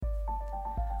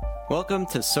Welcome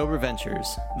to Sober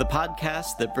Ventures, the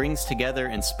podcast that brings together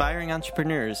inspiring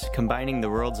entrepreneurs combining the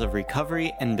worlds of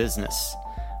recovery and business.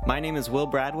 My name is Will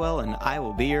Bradwell, and I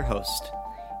will be your host.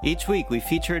 Each week, we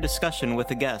feature a discussion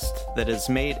with a guest that has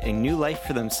made a new life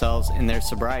for themselves in their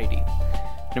sobriety.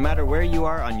 No matter where you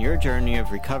are on your journey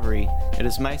of recovery, it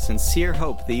is my sincere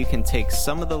hope that you can take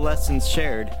some of the lessons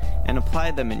shared and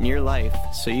apply them in your life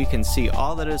so you can see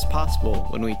all that is possible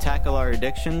when we tackle our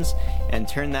addictions and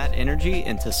turn that energy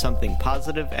into something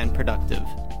positive and productive.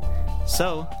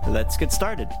 So, let's get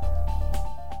started.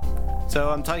 So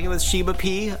I'm talking with Sheba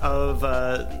P. of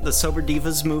the Sober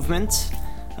Divas movement.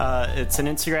 It's an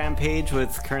Instagram page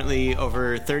with currently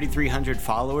over 3,300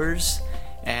 followers.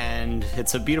 And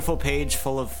it's a beautiful page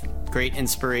full of great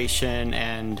inspiration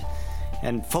and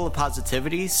full of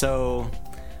positivity. So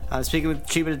I'm speaking with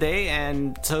Sheba today,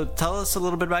 and so tell us a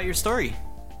little bit about your story.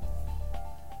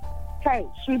 Okay,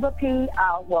 Sheba P.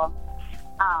 I'm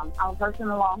a person in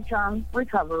long-term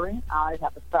recovery. I just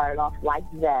have to start it off like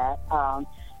that.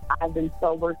 I've been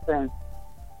sober since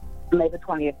May the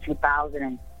 20th,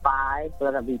 2005, so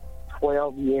that'll be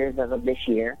 12 years as of this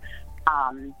year.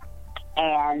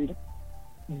 And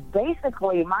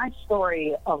basically, my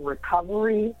story of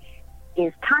recovery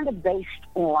is kind of based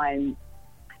on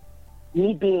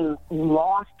me being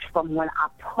lost from when I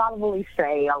probably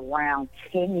say around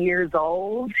 10 years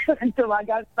old until I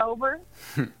got sober.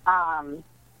 I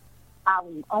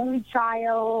was an only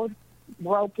child,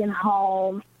 broken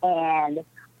home, and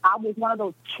I was one of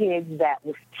those kids that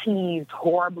was teased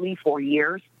horribly for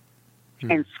years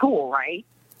in school, right?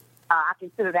 I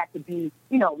consider that to be,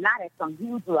 not at some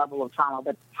huge level of trauma,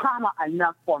 but trauma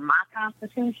enough for my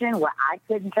constitution where I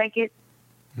couldn't take it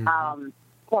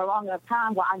for a long enough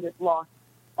time where I just lost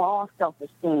all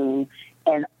self-esteem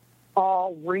and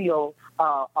all real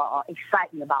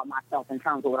excitement about myself in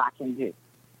terms of what I can do.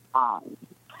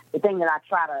 The thing that I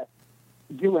try to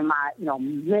do in my,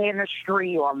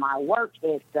 ministry or my work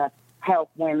is to help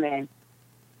women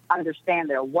understand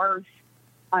their worth,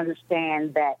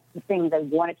 understand that the things they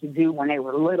wanted to do when they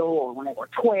were little or when they were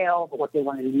 12 or what they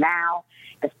want to do now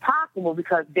is possible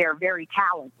because they're very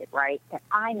talented, right? And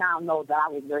I now know that I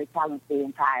was very talented the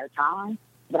entire time,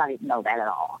 but I didn't know that at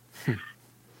all.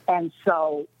 And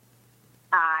so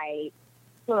I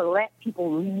sort of let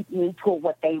people lead me to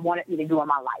what they wanted me to do in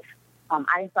my life. I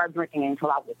didn't start drinking until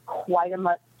I was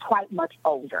quite much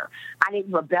older. I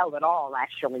didn't rebel at all,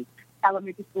 actually.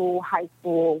 Elementary school, high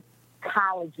school,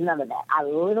 college, none of that. I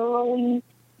literally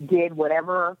did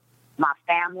whatever my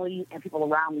family and people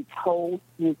around me told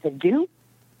me to do,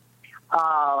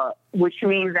 which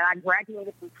means that I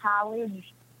graduated from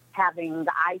college having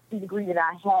the IT degree that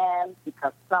I have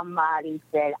because somebody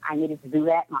said I needed to do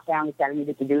that. My family said I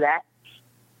needed to do that.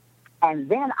 And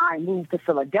then I moved to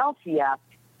Philadelphia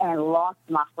and lost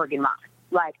my friggin' mind.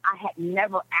 Like, I had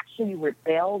never actually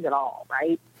rebelled at all,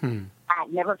 right? I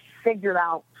had never figured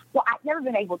out. Well, I've never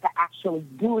been able to actually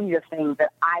do any of the things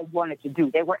that I wanted to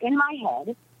do. They were in my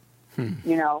head,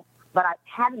 but I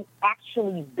haven't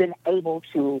actually been able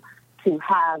to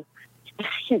have,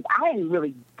 I didn't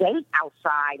really date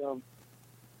outside of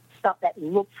stuff that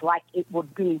looks like it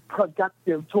would be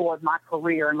productive toward my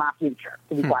career and my future,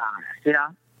 to be quite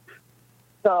honest,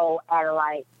 So at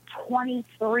like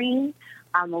 23,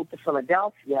 I moved to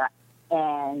Philadelphia,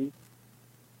 and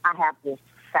I have this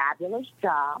fabulous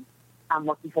job. I'm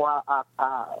working for a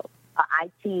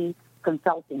IT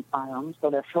consulting firm, so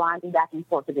they're flying me back and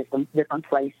forth to different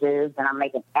places, and I'm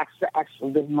making extra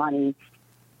good money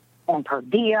and per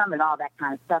diem and all that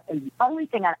kind of stuff. And the only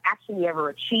thing I actually ever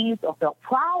achieved or felt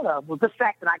proud of was the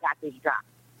fact that I got this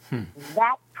job.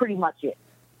 That's pretty much it.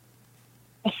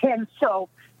 And so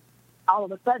all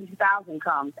of a sudden 2000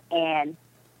 comes, and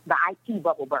the IT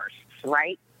bubble bursts,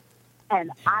 right?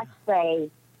 And I say,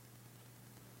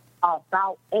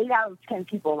 about 8 out of 10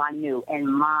 people I knew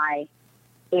in my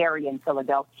area in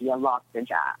Philadelphia lost their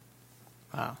job.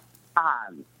 Wow.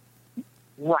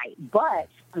 Right. But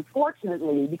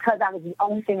unfortunately, because that was the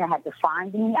only thing that had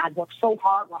defined me, I worked so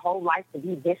hard my whole life to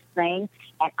be this thing,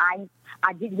 and I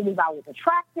didn't believe I was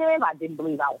attractive. I didn't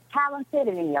believe I was talented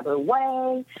in any other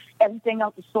way. Everything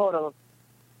else was sort of,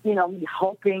 me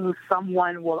hoping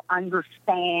someone will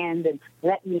understand and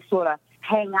let me sort of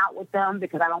hang out with them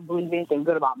because I don't believe anything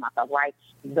good about myself, right?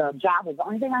 The job was the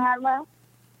only thing I had left.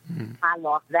 I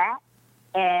lost that,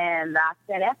 and I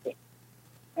said, F it.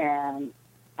 And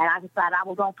I decided I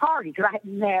was going to party because I had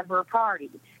never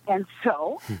partied. And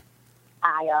so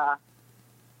I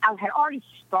had already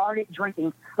started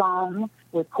drinking some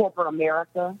with corporate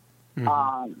America.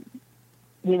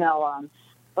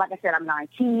 Like I said, I'm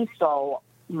 19, so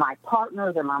my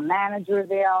partners and my manager,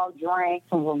 they all drank.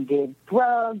 Some of them did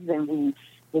drugs, and we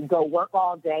would go work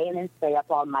all day and then stay up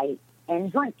all night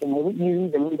and drink. And they would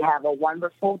use, and we'd have a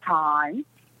wonderful time.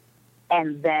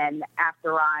 And then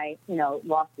after I,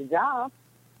 lost the job,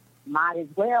 might as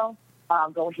well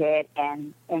go ahead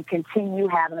and continue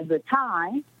having a good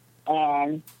time.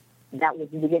 And that was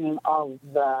the beginning of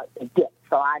the dip.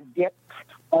 So I dipped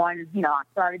on, I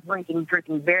started drinking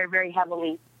very, very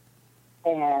heavily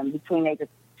and between ages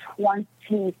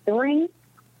 23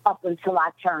 up until I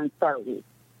turned 30.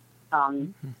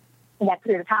 In that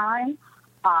period of time,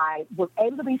 I was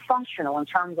able to be functional in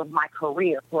terms of my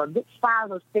career for a good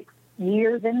 5 or 6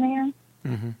 years in there.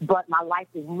 But my life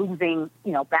was losing,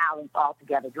 balance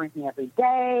altogether. Drinking every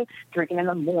day, drinking in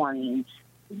the morning,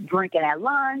 drinking at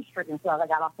lunch, drinking until I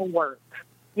got off of work,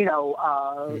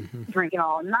 drinking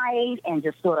all night and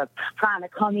just sort of trying to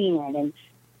come in and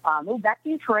moved back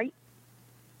to Detroit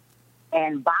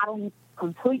and bottomed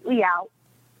completely out.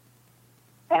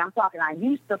 And I'm talking, I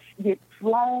used to get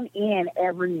flown in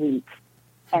every week.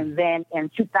 And then in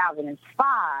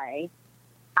 2005,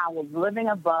 I was living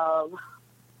above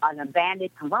an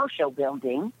abandoned commercial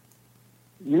building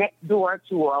next door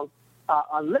to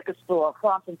a liquor store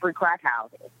across from 3 crack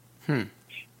houses.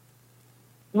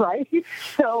 Right?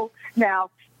 So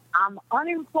now I'm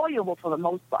unemployable for the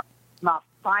most part. My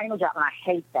final job, and I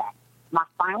hate that, my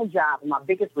final job and my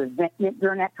biggest resentment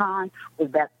during that time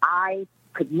was that I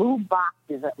could move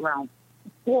boxes at around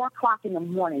 4 o'clock in the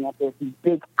morning at this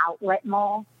big outlet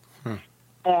mall.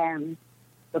 And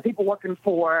the people working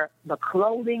for the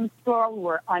clothing store we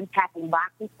were unpacking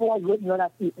boxes for wouldn't let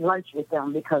us eat lunch with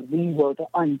them because we were the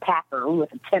unpacker. We were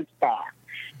the temp staff.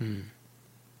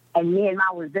 And me and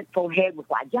my resentful head was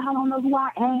like, y'all don't know who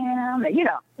I am. And,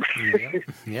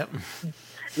 Yep.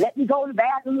 Let me go to the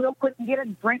bathroom real quick and get a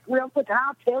drink real quick, and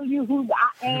I'll tell you who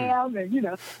I am.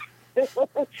 And,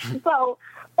 So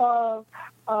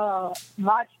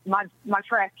my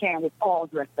trash can was all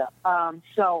dressed up.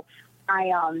 So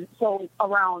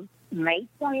around May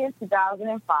 20th,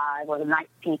 2005, or the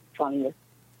 19th, 20th,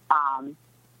 in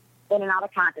and out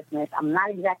of consciousness. I'm not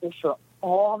exactly sure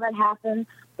all that happened,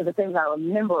 but the things I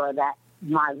remember are that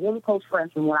my really close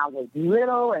friends from when I was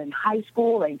little and in high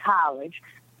school and college,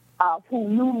 who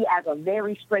knew me as a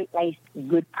very straight-laced,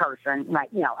 good person, and I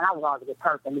was always a good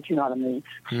person, but you know what I mean,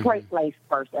 straight-laced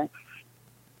person,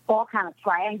 all kind of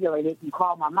triangulated and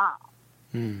called my mom,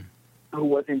 who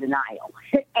was in denial.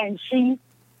 And she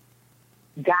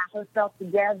got herself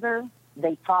together,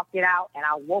 they talked it out, and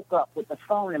I woke up with the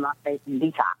phone in my face in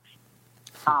detox,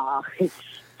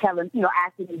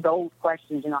 asking me those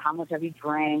questions, how much have you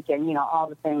drank, and, all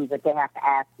the things that they have to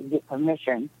ask to get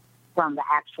permission from the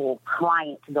actual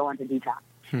client to go into detox.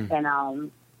 And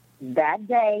that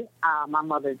day, my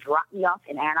mother dropped me off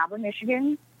in Ann Arbor,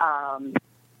 Michigan,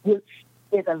 which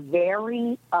is a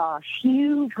very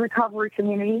huge recovery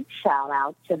community. Shout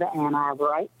out to the Ann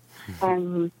Arborites.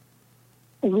 And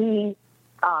we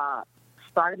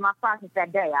started my process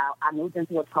that day. I moved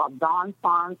into what's called Dawn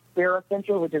Farm Spirit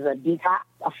Center, which is a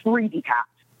free detox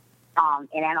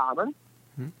in Ann Arbor.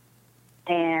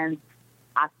 And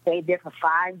I stayed there for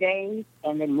 5 days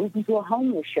and then moved into a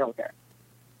homeless shelter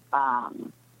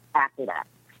after that.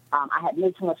 I had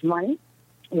made too much money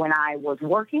when I was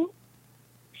working,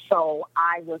 so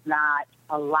I was not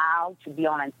allowed to be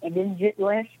on an indigent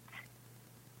list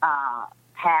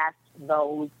past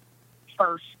those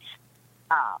first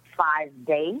 5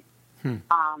 days. And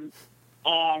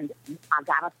I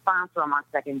got a sponsor on my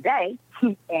second day,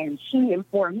 and she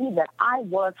informed me that I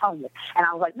was homeless. And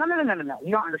I was like, no,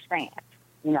 you don't understand.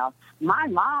 My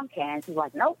mom can. She's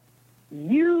like, nope,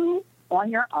 you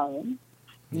on your own.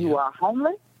 You are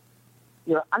homeless,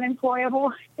 you're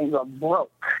unemployable, and you're broke.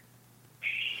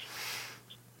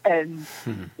 And,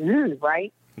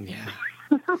 right? Yeah.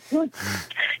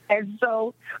 And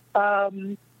so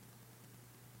I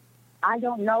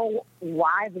don't know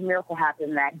why the miracle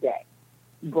happened that day,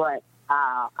 but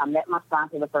I met my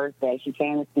sponsor the first day. She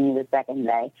came to see me the second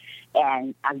day.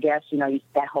 And I guess,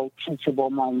 that whole teachable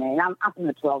moment. And I'm from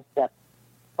the 12-step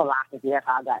philosophy. That's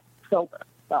how I got sober.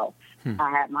 So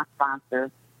I had my sponsor.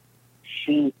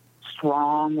 She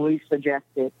strongly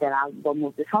suggested that I go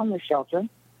move to this homeless shelter.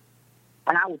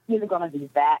 And I was either going to do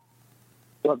that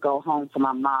or go home to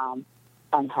my mom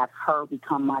and have her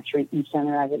become my treatment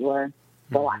center, as it were.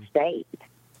 So I stayed.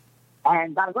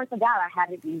 And by the grace of God, I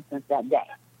haven't used since that day.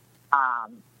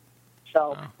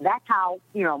 So that's how,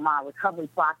 my recovery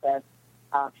process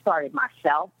started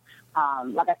myself.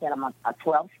 Like I said, I'm a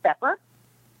 12-stepper.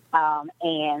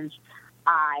 And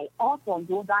I also am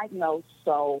dual diagnosed,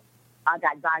 so I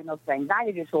got diagnosed with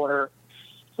anxiety disorder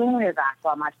soon as I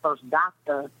saw my first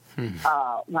doctor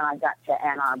when I got to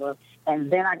Ann Arbor.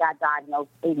 And then I got diagnosed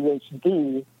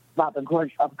ADHD by the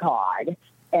grace of God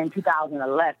in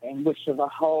 2011, which was a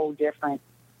whole different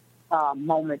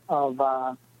moment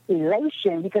of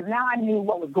elation, because now I knew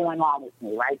what was going on with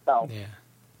me, right? So,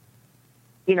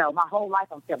 you know, my whole life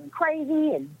I'm feeling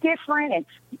crazy and different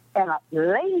and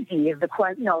lazy is the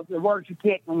word you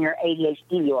get when you're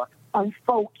ADHD, or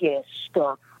unfocused,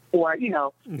 or you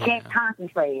know, can't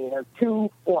concentrate,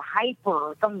 or hyper,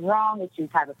 or something wrong with you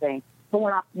type of thing. But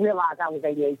when I realized I was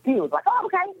ADHD, it was like, oh,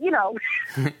 okay, you know.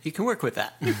 You can work with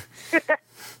that.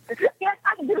 Yes,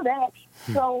 I can do that.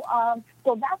 So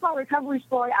that's my recovery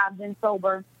story. I've been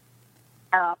sober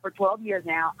for 12 years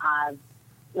now. I've,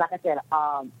 like I said,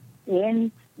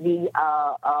 in the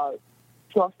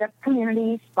 12-step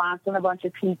community, sponsoring a bunch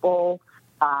of people,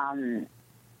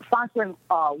 sponsoring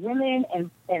women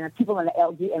and people in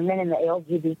the and men in the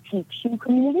LGBTQ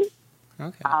community.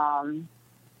 Okay.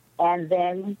 And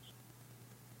then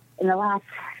in the last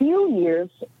few years,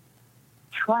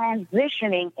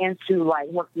 transitioning into like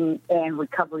working in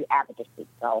recovery advocacy.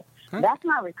 So that's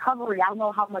my recovery. I don't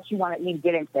know how much you want me to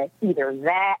get into either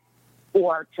that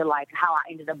or to like how I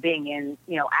ended up being in,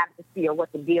 you know, advocacy or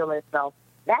what the deal is. So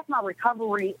that's my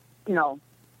recovery, you know,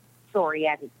 story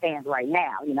as it stands right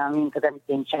now, you know what I mean? Because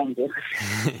everything changes.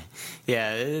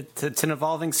 Yeah, it's an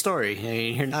evolving story.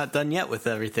 You're not done yet with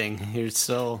everything. You're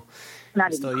still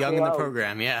young in the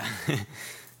program, yeah.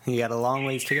 You got a long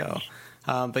ways to go.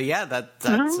 But yeah,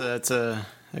 that's a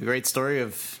great story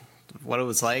of what it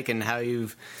was like and how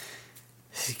you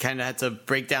kind of had to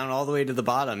break down all the way to the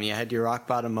bottom. You had your rock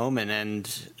bottom moment,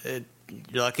 and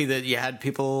you're lucky that you had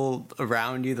people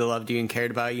around you that loved you and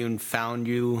cared about you and found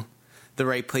you the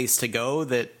right place to go,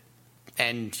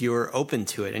 and you were open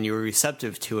to it and you were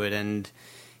receptive to it, and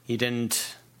you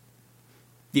didn't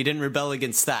rebel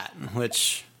against that,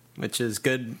 which is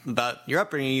good about your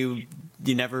upbringing.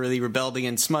 You never really rebelled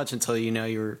against much until, you know,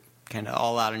 you were kind of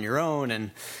all out on your own, and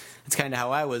it's kind of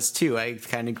how I was too. I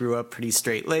kind of grew up pretty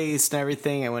straight-laced and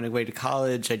everything. I went away to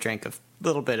college. I drank a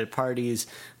little bit at parties,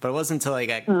 but it wasn't until I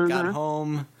got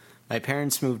home, my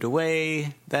parents moved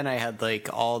away, then I had like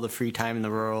all the free time in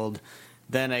the world.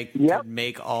 Then I could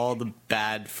make all the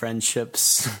bad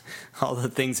friendships, all the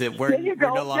things that were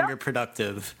no longer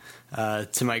productive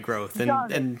to my growth.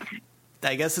 And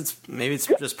I guess it's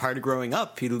just part of growing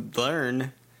up. You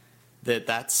learn that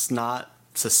that's not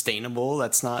sustainable,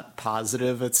 that's not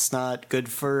positive, it's not good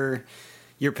for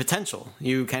your potential.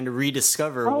 You kind of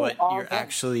rediscover what you're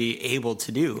actually able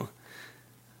to do.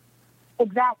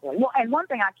 Exactly. Well, and one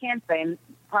thing I can say, and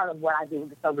part of what I do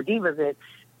with the Sober Divas is,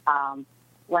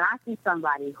 when I see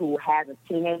somebody who has a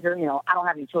teenager, you know, I don't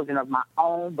have any children of my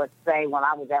own, but say when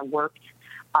I was at work,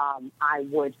 I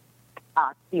would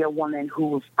see a woman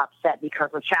who's upset because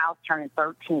her child's turning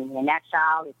 13, and that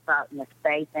child is starting to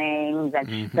say things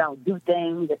and do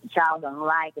things that the child doesn't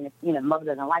like, and if, you know, the mother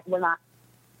doesn't like.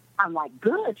 I'm like,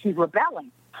 good, she's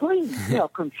rebelling. Please, you know,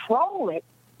 control it,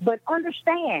 but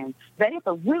understand that it's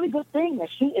a really good thing that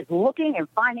she is looking and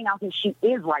finding out who she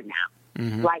is right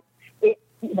now. Like, it,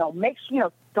 you know,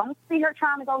 don't see her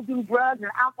trying to go do drugs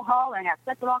or alcohol and have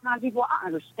sex with all kinds of people. I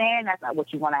understand that's not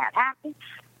what you want to have happen.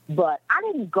 But I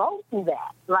didn't go through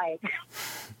that. Like,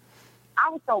 I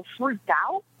was so freaked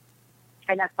out,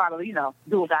 and that's part of, you know,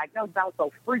 dual diagnosis. I was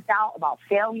so freaked out about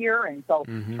failure and so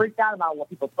freaked out about what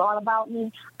people thought about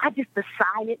me. I just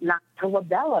decided not to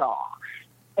rebel at all.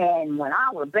 And when I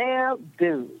rebelled,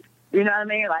 dude, you know what I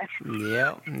mean? Like,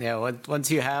 yeah.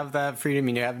 Once you have that freedom,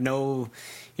 you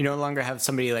no longer have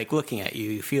somebody like looking at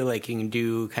you. You feel like you can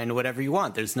do kind of whatever you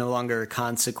want. There's no longer a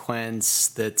consequence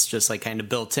that's just like kind of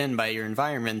built in by your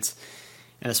environment.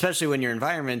 And especially when your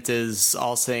environment is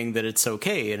all saying that it's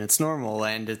okay and it's normal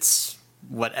and it's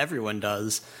what everyone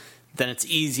does, then it's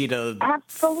easy to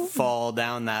fall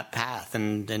down that path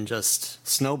and just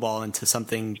snowball into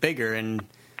something bigger and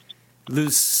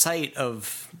lose sight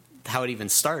of how it even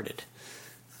started.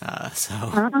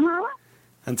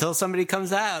 Until somebody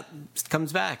comes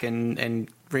back and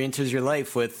re-enters your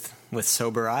life with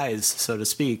sober eyes, so to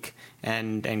speak,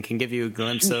 and can give you a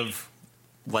glimpse of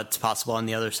what's possible on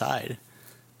the other side.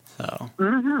 So.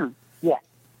 Yes.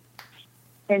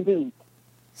 Indeed.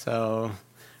 So,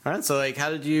 all right. So, like,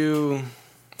 so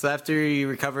after you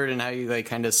recovered and how you like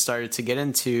kind of started to get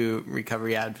into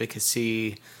recovery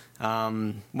advocacy,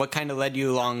 what kind of led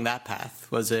you along that path?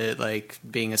 Was it like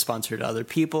being a sponsor to other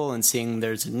people and seeing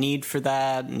there's a need for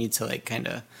that, need to like kind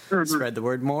of spread the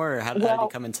word more, or how did you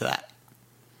come into that?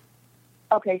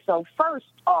 Okay, so first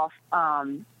off,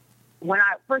 when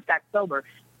I first got sober,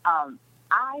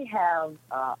 I have,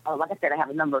 like I said, I have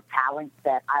a number of talents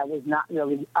that I was not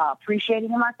really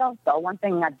appreciating in myself. So one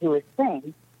thing I do is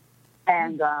sing.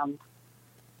 And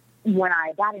when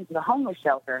I got into the homeless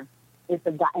shelter, it's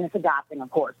a God thing, of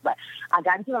course, but I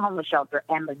got into the homeless shelter,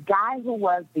 and the guy who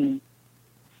was the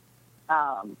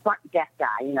front desk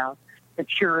guy, you know,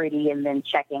 security and then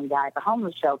check-in guy at the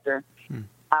homeless shelter,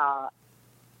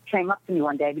 came up to me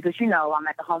one day because, you know, I'm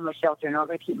at the homeless shelter. In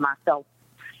order to keep myself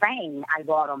sane, I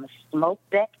go out on the smoke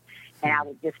deck, and I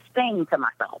would just sing to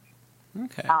myself.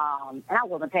 Okay. And I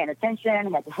wasn't paying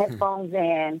attention, had the headphones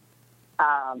in.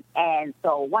 And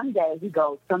so one day he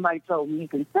goes, somebody told me you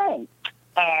can sing.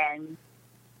 And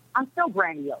I'm still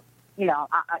grandiose. You know,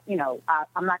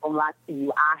 I'm not gonna lie to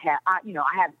you. I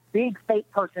have big fake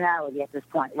personality at this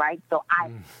point, right? So I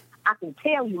can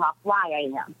tell you how fly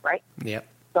I am, right? Yep.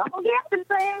 So I'm gonna get up and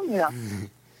sing, you know.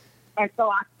 And so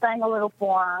I sang a little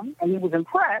for him, and he was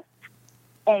impressed.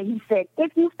 And he said,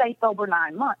 "If you stay sober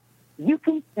 9 months, you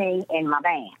can sing in my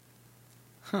band."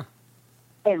 Huh.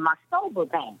 In my sober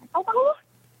band. I was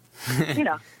like, you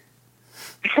know.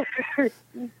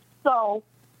 So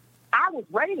I was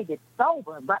ready to get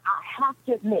sober, but I have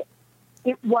to admit,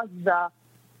 it was the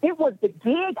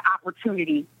gig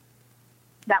opportunity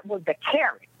that was the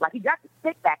carrot. Like, you got to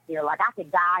sit back there like, I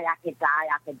could die.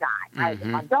 Right?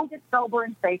 If I don't get sober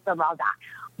and stay sober, I'll die.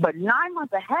 But 9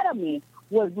 months ahead of me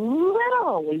was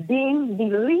literally being the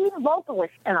lead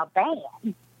vocalist in a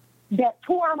band that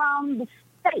toured around the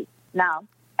state. Now,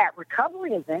 at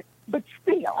recovery events, but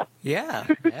still. Yeah,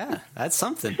 that's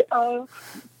something.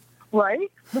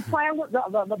 Right? The plan was,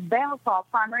 the band was called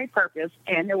Primary Purpose,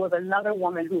 and there was another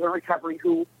woman who was in recovery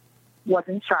who was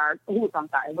in charge,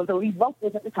 was the lead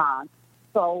vocalist at the time.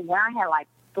 So when I had like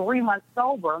 3 months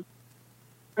sober,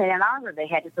 in Ann Arbor, they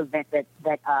had this event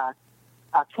that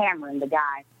Cameron, the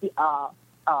guy,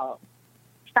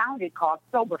 founded called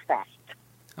Soberfest.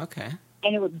 Okay.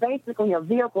 And it was basically a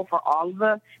vehicle for all of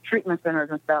the treatment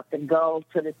centers and stuff to go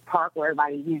to this park where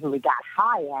everybody usually got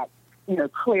high at, you know,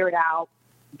 clear it out,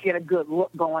 get a good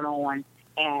look going on,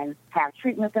 and have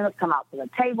treatment centers come out to the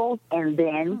tables, and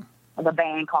then the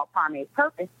band called Primary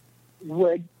Purpose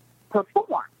would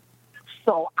perform.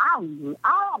 So I'm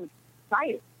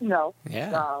excited, you know.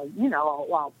 Yeah.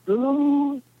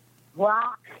 Blues,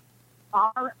 rock,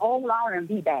 old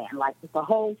R&B band, like it's a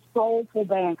whole soulful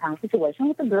band kind of situation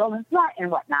with the girl and slut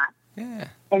and whatnot. Yeah.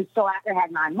 And so after I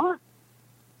had 9 months,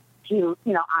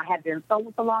 I had been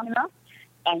sober for long enough,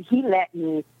 and he let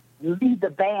me lead the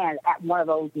band at one of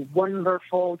those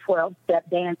wonderful 12-step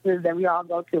dances that we all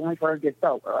go to when we first get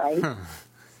sober, right?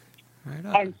 Right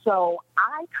on. And so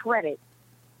I credit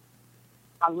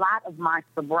a lot of my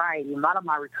sobriety, a lot of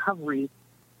my recovery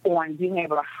on being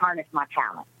able to harness my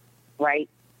talent, right?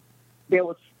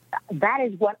 That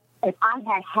is what, if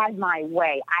I had my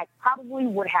way, I probably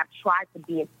would have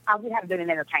I would have been an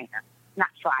entertainer, not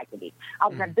tried to be. I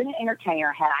would have been an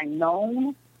entertainer had I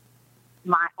known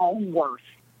my own worth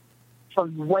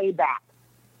from way back.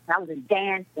 I was in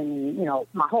dance and, you know,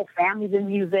 my whole family's in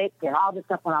music and all this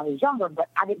stuff when I was younger, but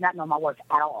I did not know my worth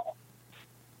at all.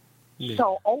 Yeah.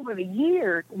 So over the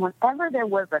years, whenever there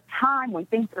was a time when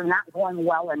things were not going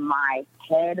well in my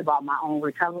head about my own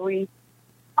recovery,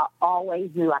 I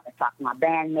always knew I could talk to my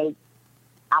bandmates.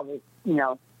 I was, you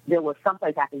know, there was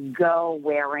someplace I could go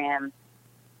wherein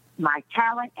my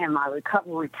talent and my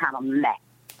recovery kind of met.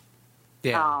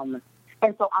 Yeah.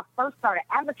 And so I first started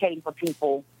advocating for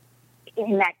people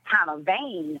in that kind of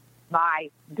vein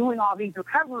by doing all these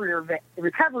recovery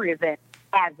events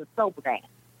as a sober band,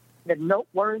 the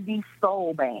Noteworthy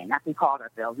Soul Band. That's what we called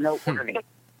ourselves, Noteworthy.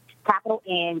 Capital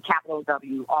N, capital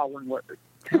W, all one word.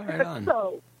 Oh, right on.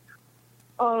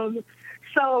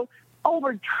 So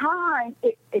over time,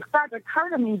 it started to occur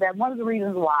to me that one of the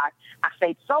reasons why I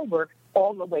stayed sober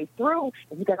all the way through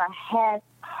is because I had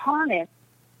harnessed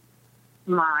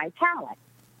my talent.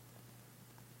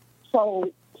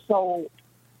 So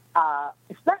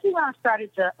especially when I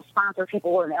started to sponsor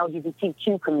people in the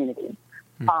LGBTQ community,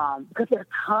 because there are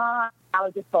tons of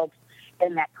talented folks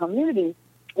in that community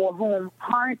for whom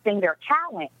harnessing their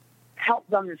talent help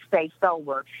them to stay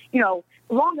sober, you know,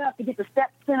 long enough to get the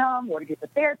steps in them or to get the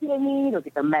therapy they need or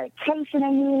get the medication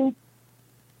they need.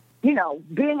 You know,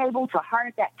 being able to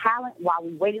harness that talent while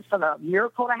we waited for the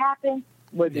miracle to happen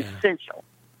was essential.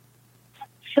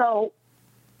 So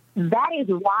that is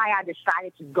why I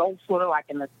decided to go sort of like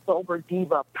in the sober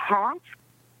diva path,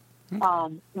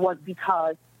 was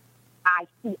because I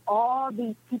see all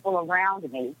these people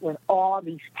around me with all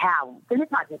these talents. And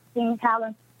it's not just singing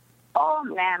talent, all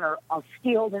manner of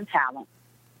skills and talent.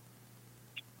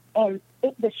 And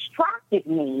it distracted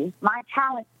me. My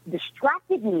talent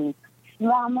distracted me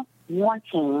from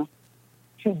wanting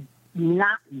to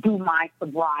not do my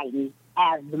sobriety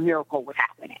as the miracle was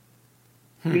happening.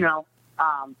 You know,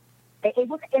 it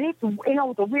was, and it's, you know,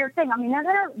 it's a weird thing. I mean,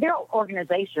 there are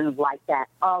organizations like that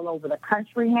all over the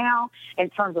country now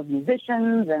in terms of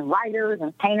musicians and writers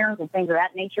and painters and things of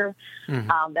that nature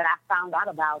that I found out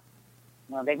about.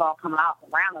 Well, they've all come out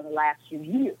around in the last few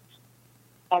years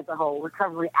as the whole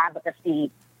recovery advocacy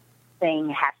thing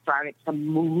has started to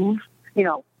move, you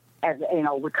know, as, you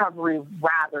know, recovery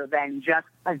rather than just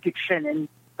addiction and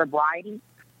sobriety.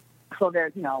 So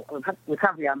there's, you know,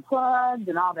 Recovery Unplugged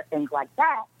and all the things like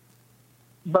that.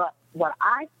 But what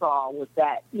I saw was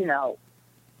that, you know,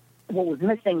 what was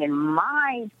missing in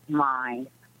my mind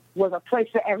was a place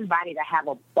for everybody to have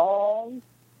a ball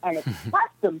and express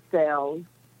themselves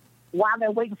while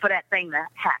they're waiting for that thing to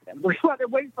happen, while they're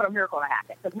waiting for the miracle to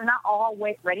happen. Because we're not all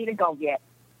ready to go yet.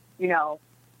 You know,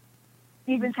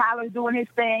 Steven Tyler's doing his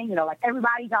thing. You know, like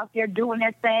everybody's out there doing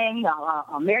their thing.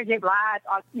 Mary J. Blige,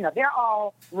 you know, they're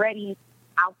all ready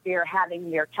out there having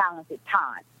their talented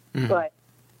time. But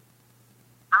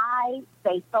I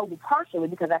stayed sober partially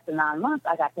because after 9 months,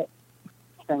 I got to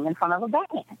sing in front of a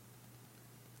band.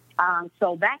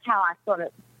 So that's how I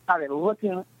started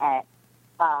looking at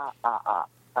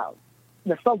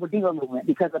the Sober Diva movement,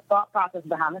 because the thought process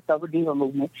behind the Sober Diva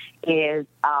movement is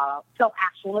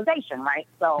self-actualization, right?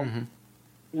 So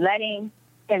letting,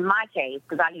 in my case,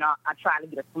 because I try to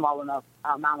get a small enough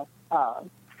amount of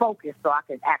focus so I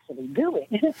could actually do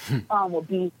it, would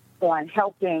be on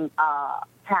helping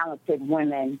talented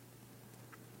women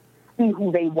see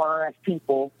who they were as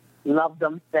people, love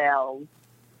themselves,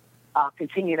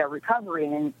 continue their recovery,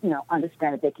 and, you know,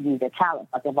 understand that they can use their talent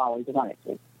like they've always wanted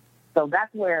to. So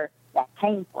that's where that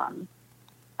came from.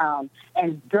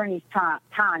 And during these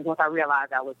times, once I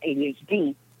realized I was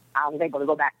ADHD, I was able to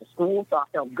go back to school, so I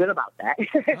felt good about that.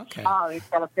 Okay.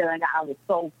 Instead of feeling that I was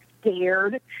so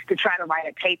scared to try to write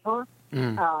a paper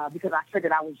because I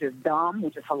figured I was just dumb,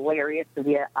 which is hilarious to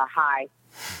be a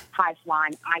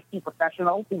high-flying IT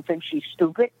professional who thinks she's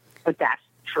stupid, but that's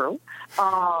true. So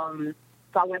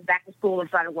I went back to school and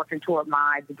started working toward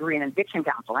my degree in addiction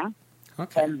counseling.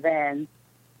 Okay. And then,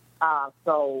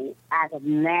 so as of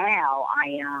now,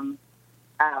 I am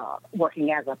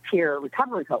working as a peer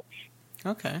recovery coach.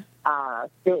 Okay.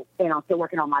 Still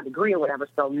working on my degree or whatever.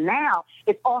 So now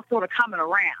it's all sort of coming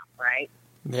around, right?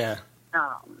 Yeah.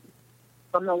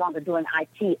 So I'm no longer doing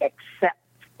IT except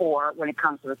for when it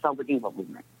comes to the Sober Diva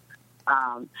movement.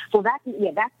 So that's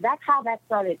how that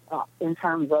started in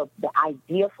terms of the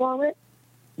idea for it,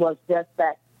 was just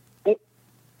that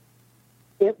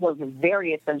it was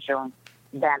very essential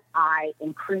that I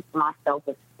increased my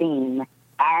self-esteem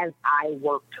as I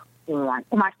worked on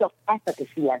my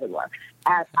self-efficacy, as it were,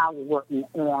 as I was working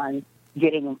on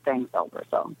getting things over.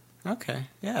 So okay,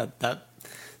 yeah, that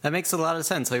makes a lot of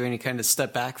sense. Like when you kind of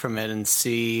step back from it and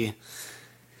see,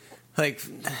 like,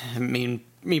 I mean,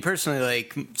 me personally,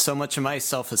 like, so much of my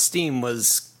self-esteem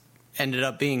ended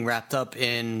up being wrapped up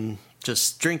in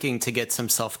just drinking to get some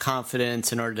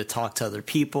self-confidence in order to talk to other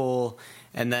people.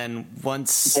 And then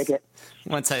once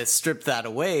I stripped that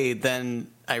away, then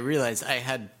I realized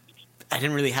I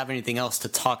didn't really have anything else to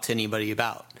talk to anybody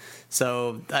about.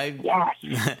 So I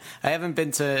haven't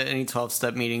been to any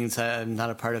 12-step meetings. I'm not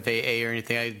a part of AA or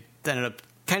anything. I ended up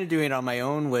kind of doing it on my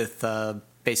own with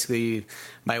basically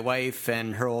my wife,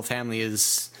 and her whole family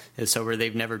is sober.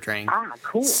 They've never drank. Ah,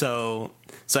 cool. So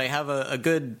I have a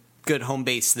good home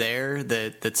base there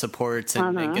that supports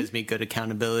and gives me good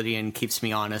accountability and keeps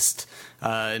me honest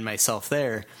in myself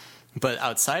there. But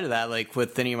outside of that, like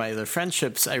with any of my other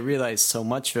friendships, I realized so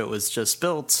much of it was just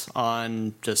built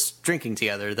on just drinking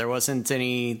together. There wasn't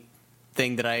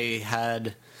anything that I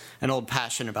had an old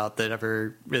passion about that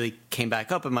ever really came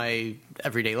back up in my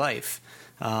everyday life.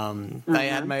 I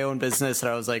had my own business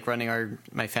that I was like running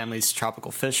my family's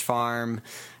tropical fish farm.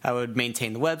 I would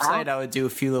maintain the website. I would do a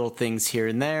few little things here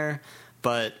and there,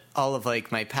 but all of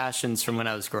like my passions from when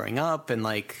I was growing up and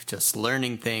like just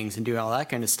learning things and doing all that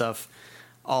kind of stuff,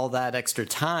 all that extra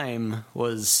time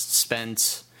was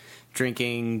spent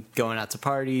drinking, going out to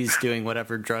parties, doing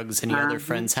whatever drugs any other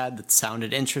friends had that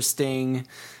sounded interesting.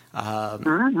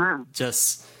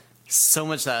 Just so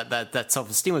much that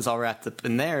self-esteem was all wrapped up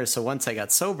in there. So once I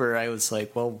got sober, I was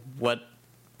like, well, what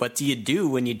do you do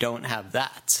when you don't have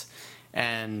that?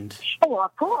 And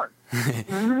of course.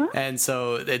 And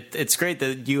so it's great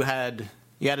that you had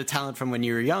a talent from when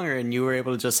you were younger, and you were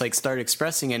able to just like start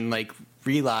expressing and like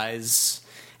realize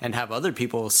and have other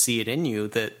people see it in you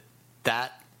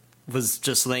that was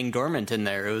just laying dormant in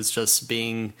there. It was just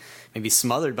being maybe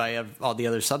smothered by all the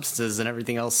other substances and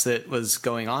everything else that was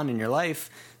going on in your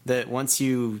life. that once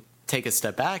you take a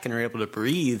step back and are able to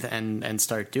breathe and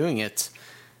start doing it,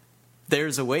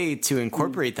 there's a way to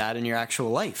incorporate that in your actual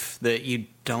life that you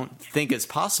don't think is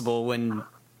possible when,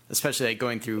 especially like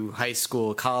going through high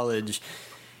school, college,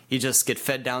 you just get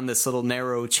fed down this little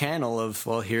narrow channel of,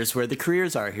 well, here's where the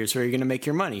careers are. Here's where you're going to make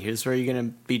your money. Here's where you're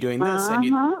going to be doing this.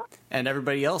 And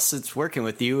everybody else that's working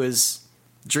with you is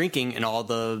drinking and all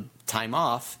the time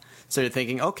off. So you're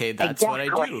thinking, okay, that's what I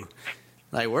do.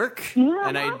 I work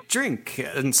and I drink.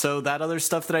 And so that other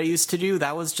stuff that I used to do,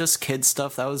 that was just kid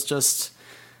stuff. That was just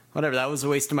whatever. That was a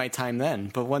waste of my time then.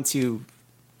 But once you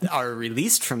are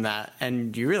released from that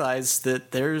and you realize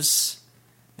that there's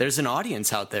an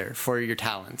audience out there for your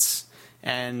talents.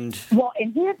 And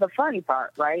here's the funny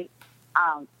part, right?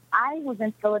 I was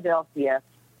in Philadelphia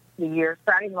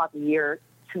starting about the year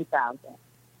 2000.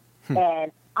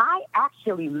 And I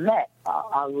actually met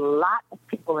a lot of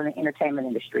people in the entertainment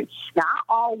industry. Now, I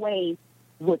always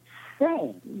would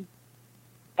sing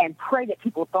and pray that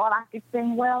people thought I could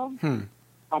sing well.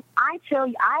 And I tell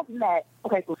you, I've met,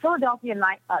 so Philadelphia in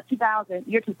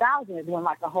 2000 is when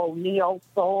like the whole neo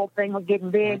soul thing was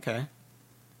getting big. Okay.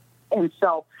 And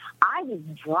so I was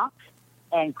drunk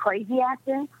and crazy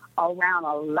acting around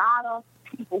a lot of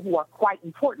people who are quite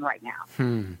important right now.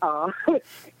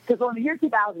 Because on the year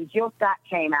 2000, Jill Scott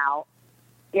came out.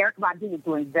 Erykah Badu was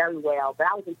doing very well, but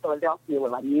I was in Philadelphia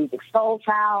with like Music Soul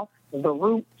Child, The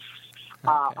Roots,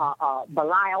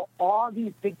 Belial, all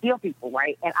these big deal people,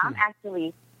 right? And I'm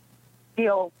actually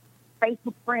still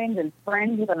Facebook friends and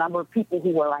friends with a number of people who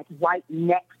were like right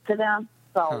next to them.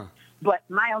 So, but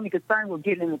my only concern was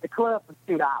getting into the club for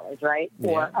 $2, right?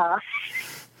 Yeah.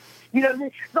 You know what I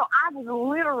mean? So I was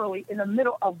literally in the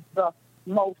middle of the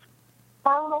most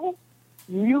fertile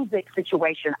music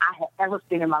situation I had ever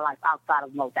seen in my life outside of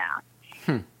Motown.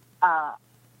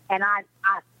 And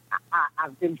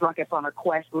I've been drunk in front of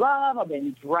Questlove. I've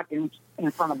been drunk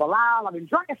in front of Bilal. I've been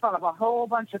drunk in front of a whole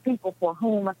bunch of people for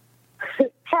whom, had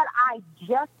I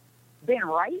just been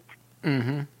right,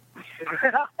 had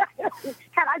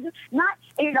I just not,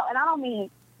 and I don't mean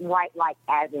right like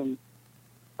as in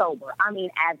sober. I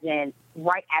mean as in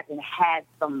right as in had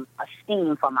some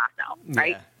esteem for myself,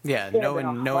 right? Yeah,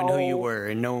 knowing who you were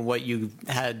and knowing what you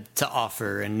had to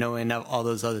offer and knowing all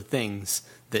those other things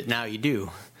that now you do.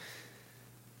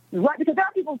 Right, because there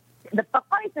are people. The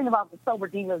funny thing about the Sober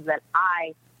Divas that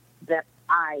I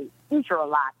feature a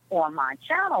lot on my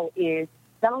channel is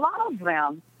that a lot of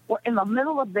them were in the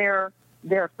middle of their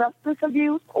substance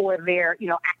abuse or their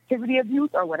activity abuse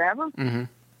or whatever,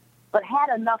 but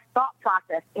had enough thought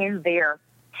process in their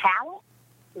talent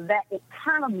that it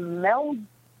kind of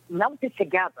melted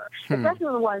together. Especially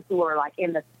the ones who are like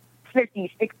in the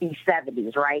 50s, 60s,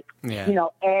 70s, right? Yeah.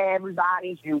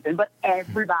 Everybody's using, but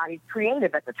everybody's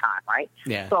creative at the time, right?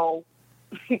 Yeah. So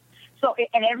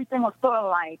and everything was sort of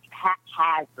like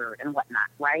haphazard and whatnot,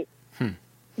 right?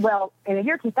 Well, in the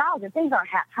year 2000, things aren't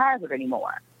haphazard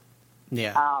anymore.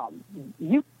 Yeah.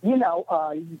 You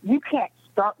can't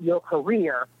start your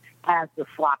career as the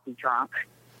sloppy drunk.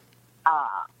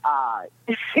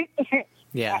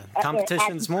 Yeah,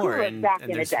 competition's more, and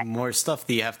there's more stuff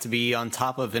that you have to be on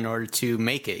top of in order to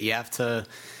make it. You have to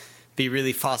be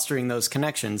really fostering those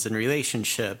connections and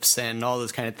relationships and all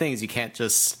those kind of things. You can't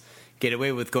just get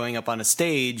away with going up on a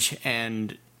stage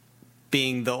and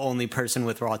being the only person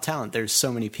with raw talent. There's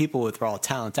so many people with raw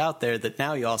talent out there that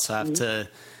now you also have to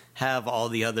have all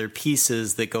the other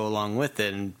pieces that go along with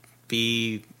it and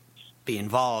be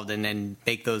involved and then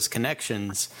make those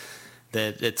connections.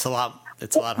 That it's a lot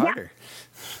harder.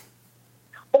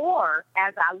 Or,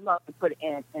 as I love to put it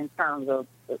in terms of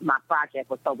my project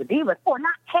with Sober Divas, or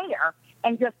not care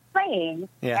and just sing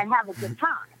and have a good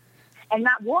time and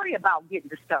not worry about getting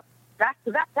the stuff.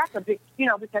 That's a big,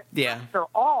 because after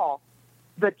all,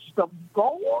 the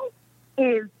goal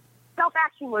is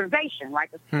self-actualization, right?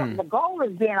 The goal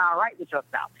is being all right with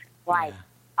yourself. Like,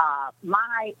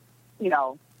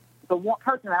 the one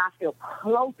person that I feel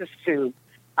closest to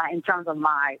in terms of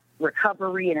my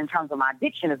recovery and in terms of my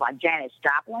addiction is like Janis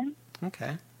Joplin.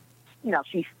 Okay.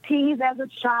 She's teased as a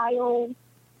child.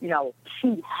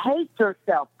 She hates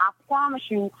herself. I promise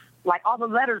you, like all the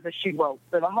letters that she wrote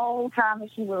for the whole time that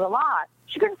she was alive,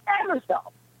 she couldn't stand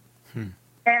herself.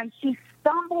 And she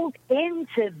stumbled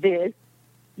into this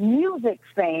music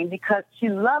fame because she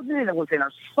loved it and it was in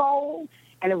her soul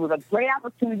and it was a great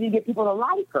opportunity to get people to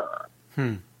like her.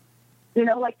 And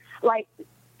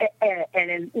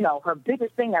her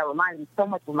biggest thing that reminds me so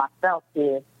much of myself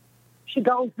is she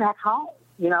goes back home,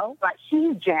 like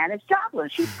she's Janis Joplin.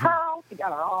 She's Pearl. She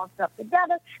got her all stuff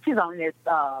together. She's on this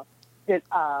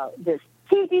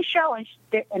TV show, and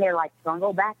they're like, "Gonna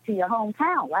go back to your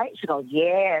hometown, right?" She goes,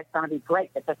 "Yeah, it's gonna be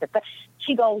great."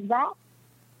 She goes back,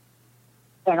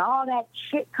 and all that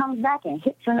shit comes back and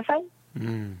hits her in the face.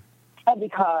 Mm. And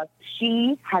because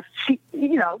she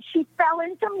fell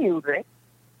into music.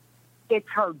 It's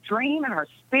her dream and her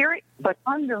spirit, but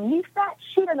underneath that,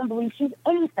 she doesn't believe she's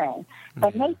anything. Mm.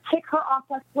 And they kick her off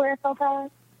that square so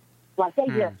fast. Like, they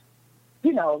just,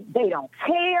 they don't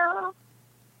care.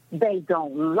 They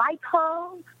don't like her.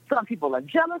 Some people are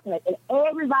jealous, and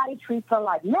everybody treats her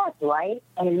like mess, right?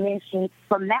 And then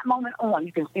from that moment on,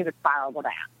 you can see the spiral go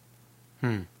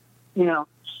down.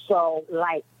 So,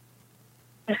 like,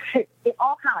 it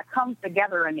all kind of comes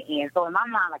together in the end. So in my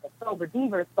mind, like, a sober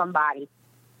diva is somebody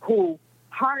who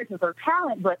harnesses her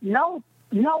talent, but knows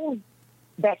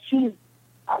that she's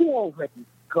cool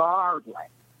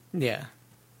regardless. Yeah.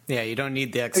 Yeah, you don't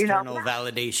need the external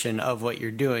validation of what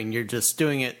you're doing. You're just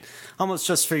doing it almost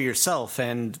just for yourself,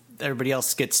 and everybody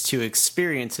else gets to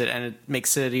experience it, and it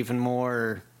makes it even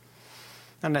more,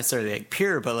 not necessarily like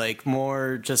pure, but like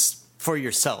more just for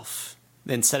yourself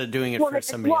instead of doing it for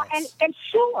somebody else. And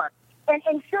sure.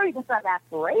 And sure, you can set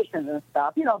aspirations and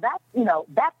stuff.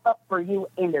 That's up for you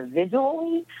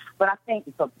individually. But I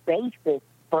think the basis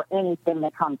for anything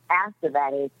that comes after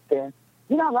that is to,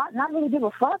 not really give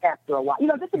a fuck after a while.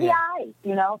 Just to be all right,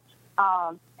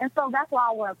 and so that's why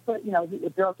I want to put, the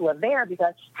girls who are there,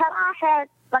 because I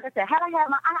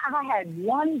had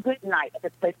one good night at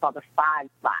this place called the Five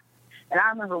Spot. And I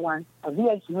remember when a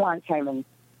VH1 came in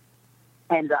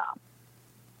and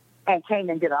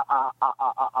did a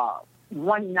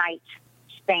one night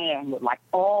stand with like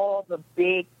all the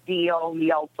big deal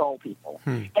neo soul people,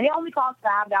 and it only cost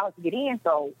 $5 to get in.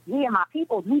 So me and my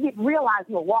people, we didn't realize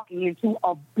we were walking into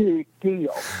a big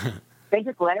deal. They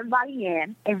just let everybody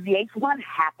in, and VH1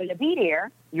 happened to be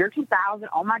there. Year 2000.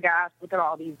 Oh my gosh, look at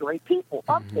all these great people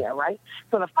up there, right?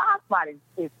 So the Five Spot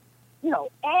is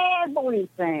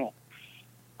everything.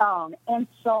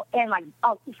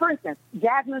 For instance,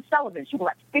 Jasmine Sullivan, she was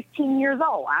like 15 years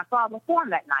old. I saw her perform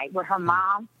that night with her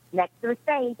mom next to the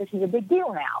stage, and she's a big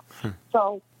deal now.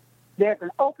 So there's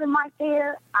an open mic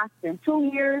there. I spent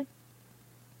 2 years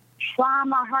trying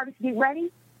my hardest to get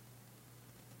ready.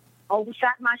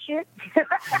 Overshot my shit.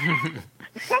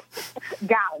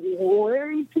 Got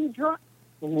way too drunk,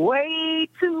 way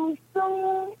too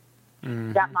soon.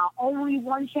 Mm-hmm. Got my only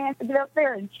one chance to get up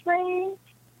there and sing.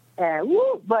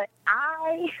 But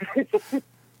I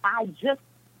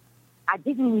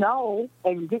didn't know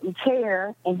and didn't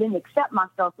care and didn't accept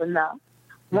myself enough.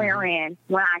 Wherein,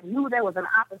 when I knew there was an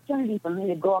opportunity for me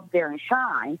to go up there and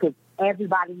shine, because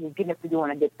everybody was getting up to doing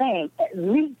a good thing, at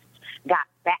least got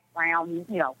background,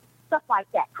 stuff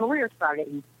like that. Career started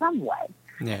in some way.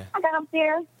 Yeah. I got up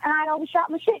there and I overshot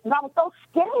my shit because I was so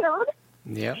scared.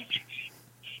 Yeah.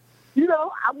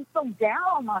 I was so down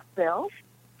on myself.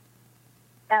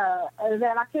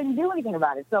 That I couldn't do anything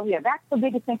about it. So, yeah, that's the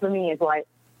biggest thing for me is, like,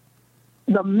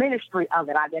 the ministry of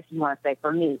it, I guess you want to say,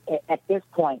 for me, at this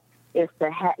point, is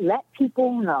to let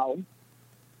people know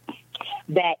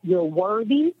that you're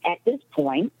worthy at this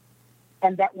point,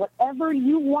 and that whatever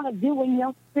you want to do in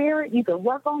your spirit, you can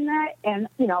work on that, and,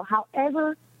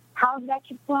 however that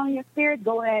you feel in your spirit,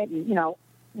 go ahead and,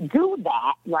 do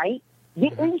that, right?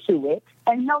 Get into it,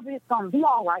 and know that it's going to be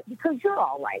all right because you're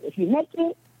all right. If you make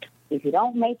it, if you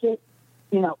don't make it,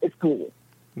 it's cool.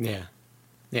 Yeah.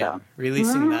 Yeah. So,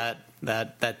 releasing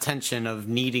that tension of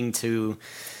needing to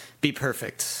be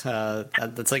perfect.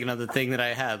 That's like another thing that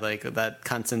I had, like that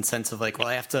constant sense of like, well,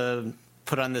 I have to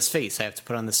put on this face. I have to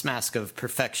put on this mask of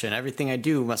perfection. Everything I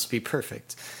do must be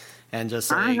perfect. And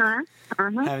just like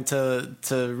having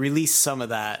to release some of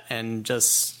that and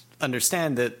just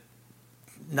understand that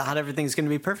not everything's going to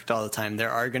be perfect all the time. There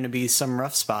are going to be some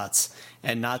rough spots,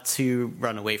 and not to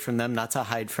run away from them, not to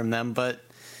hide from them, but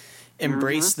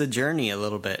embrace the journey a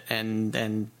little bit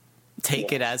and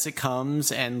take it as it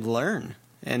comes and learn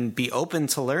and be open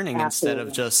to learning instead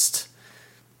of just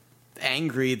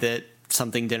angry that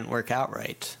something didn't work out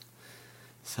right.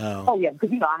 So. Oh yeah,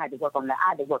 because I had to work on that.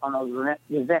 I had to work on those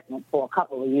resentments for a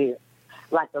couple of years.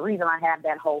 Like the reason I have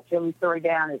that whole Philly story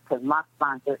down is because my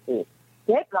sponsor is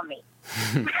sick of me.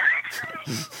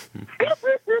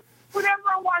 Whenever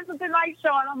I watch the Tonight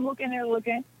Show, and I'm looking at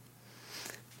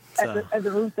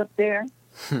the roots up there,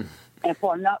 and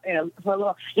for a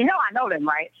little, I know them,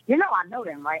 right?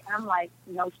 And I'm like,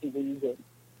 no, Stevie, you didn't.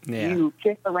 Yeah. You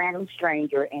kissed a random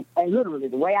stranger, and literally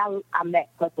the way I met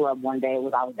Questlove one day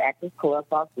was I was at this club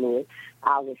called Fluid.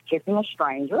 I was kissing a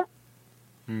stranger,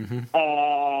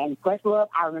 and Questlove,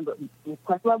 I remember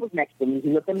Questlove was next to me. He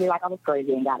looked at me like I was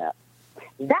crazy and got up.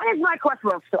 That is my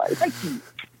Questlove story. Thank you.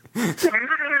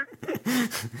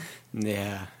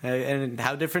 Yeah, and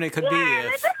how different it could be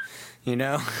if, you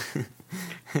know,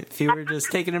 if you were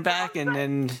just taking it back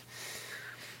and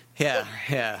yeah,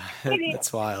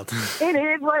 that's wild. It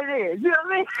is what it is. You know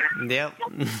what I mean? Yep.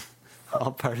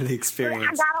 All part of the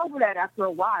experience. I got over that after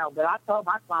a while, but I told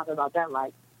my sponsor about that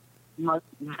like once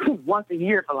a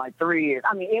year for like 3 years.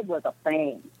 I mean, it was a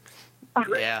thing.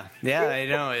 Yeah, I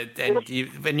know. And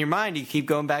in your mind, you keep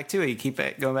going back to it. You keep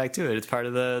going back to it. It's part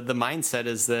of the mindset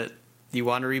is that you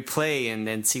want to replay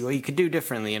and see what you could do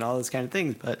differently and all those kind of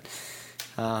things. But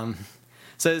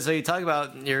so you talk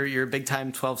about your big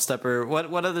time 12-stepper.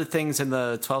 What other things in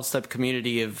the 12-step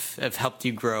community have helped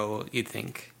you grow, you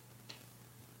think?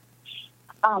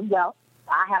 Well,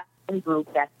 I have a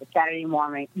group that's the Saturday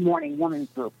morning women's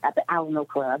group at the Alamo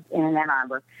Club in Ann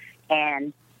Arbor,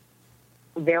 and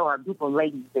there are a group of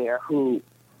ladies there who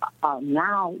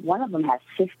now one of them has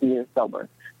 60 years sober,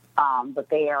 but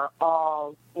they are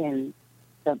all in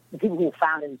the people who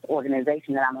founded this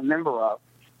organization that I'm a member of.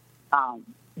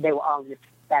 They were all this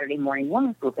Saturday morning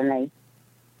women's group, and they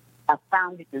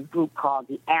founded this group called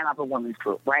the Ann Arbor Women's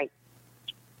Group, right?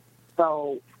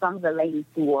 So some of the ladies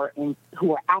who were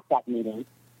at that meeting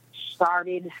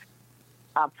started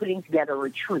putting together a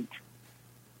retreat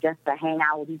just to hang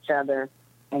out with each other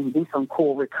and do some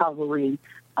cool recovery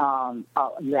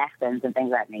lessons and things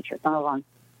of that nature. Some of them,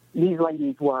 these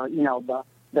ladies were,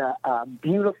 the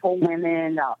beautiful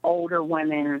women, older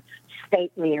women,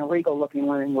 stately and regal looking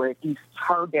women, where if you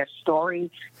heard their story,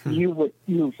 you would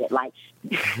use it. Like,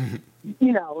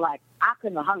 like I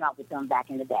couldn't have hung out with them back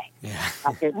in the day. Yeah.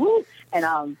 I said, woo!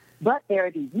 And, but there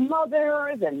are these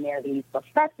mothers and there are these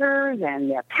professors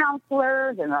and there are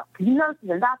counselors and nurses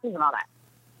and doctors and all that.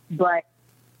 But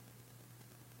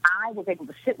I was able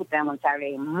to sit with them on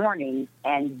Saturday morning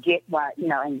and get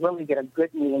and really get a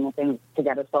good meeting and things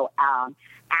together. So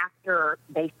after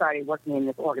they started working in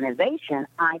this organization,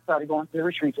 I started going to the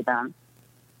retreats with them,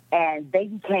 and they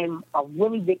became a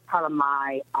really big part of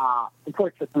my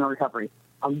support system in recovery.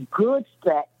 A good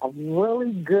set of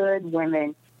really good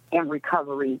women in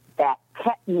recovery that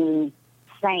kept me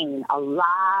sane a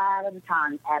lot of the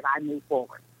time as I moved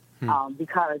forward.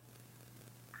 Because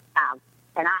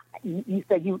and you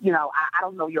said I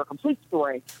don't know your complete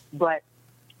story, but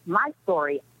my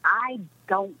story, I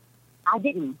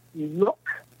didn't look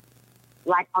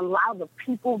like a lot of the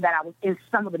people that I was in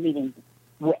some of the meetings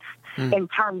with, in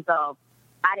terms of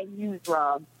I didn't use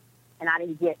drugs and I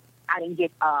didn't get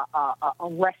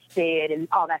arrested and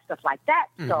all that stuff like that.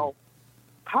 So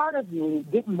part of me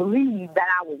didn't believe that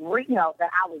I was that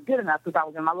I was good enough because I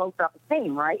was in my low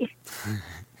self-esteem, right?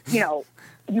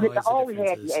 You get the old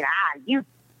head, and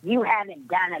you haven't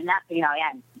done enough,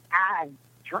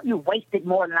 you wasted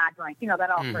more than I drank, that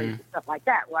all crazy stuff like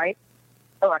that, right?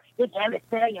 Or you can't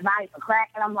sell your body for crack,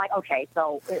 and I'm like, okay,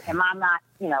 so am I not,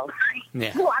 do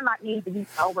I not need to be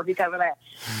sober because of that?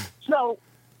 So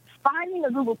finding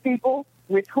a group of people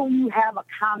with whom you have a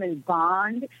common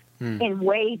bond in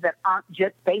ways that aren't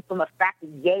just based on the fact that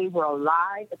yay, we're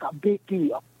alive, it's a big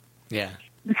deal. Yeah.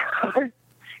 Because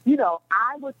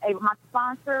I was my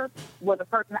sponsor was a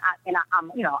person,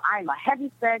 I'm a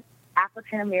heavy-set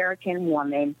African-American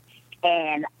woman,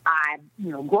 and I,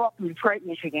 grew up in Detroit,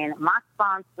 Michigan. My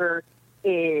sponsor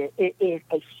is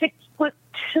a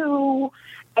 6'2"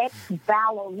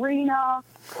 ex-ballerina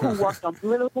who worked on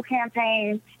political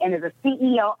campaigns and is a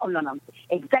CEO,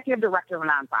 executive director of a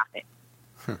nonprofit.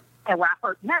 And when I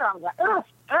first met her, I was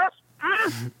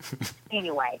like,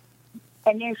 anyway.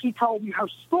 And then she told me her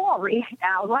story,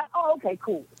 and I was like, oh, okay,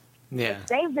 cool. Yeah.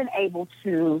 They've been able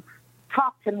to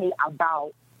talk to me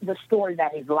about the story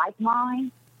that is like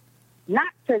mine,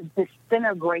 not to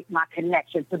disintegrate my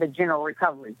connection to the general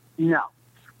recovery, no.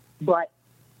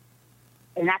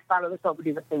 And that's part of the Sober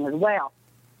Diva thing as well.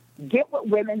 Get with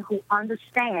women who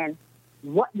understand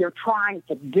what you're trying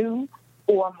to do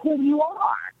or who you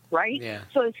are, right? Yeah.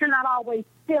 So that you're not always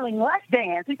feeling less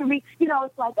than. So you can be,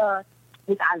 it's like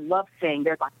which I love saying,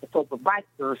 there's like the sober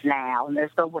bikers now, and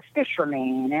there's sober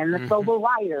fishermen, and the sober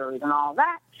writers, and all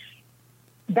that.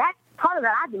 That part of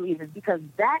that, I believe, is because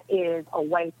that is a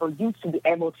way for you to be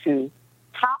able to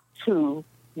talk to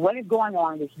what is going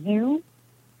on with you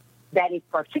that is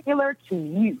particular to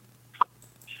you.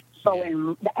 So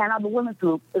in the Ann Arbor Women's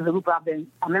Group is a group I've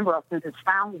been a member of since its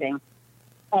founding,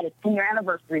 at its 10-year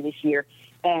anniversary this year,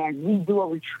 and we do a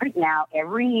retreat now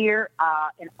every year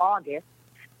in August,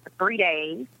 3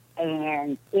 days,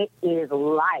 and it is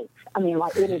life. I mean,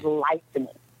 it is life to me.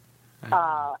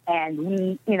 And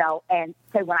we, and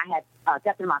so when I had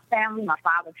death in my family, my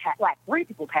father had, 3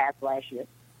 people passed last year.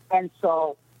 And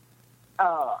so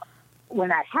when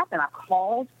that happened, I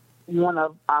called one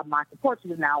of my supports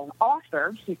who is now an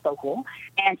author. She's so cool.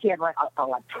 And she had like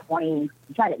 20,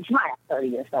 she might have 30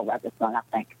 years old at this point, I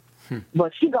think.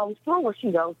 But she goes through what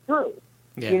she goes through,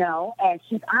 you know, and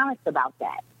she's honest about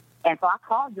that. And so I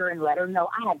called her and let her know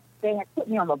they had put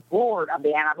me on the board of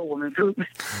the Ann Arbor Women's Group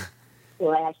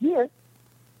last year.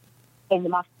 And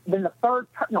then the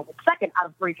second out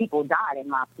of 3 people died in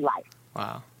my life.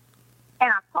 Wow.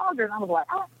 And I called her and I was like,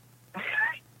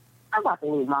 I'm about to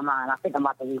lose my mind. I think I'm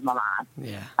about to lose my mind.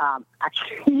 Yeah. I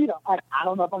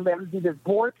don't know if I'm going to do this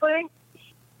board thing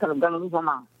because I'm going to lose my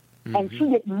mind. Mm-hmm. And she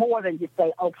did more than just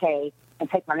say, okay, and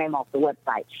take my name off the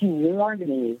website. She warned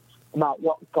me about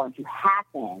what was going to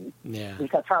happen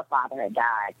because her father had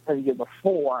died the year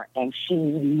before, and she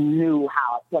knew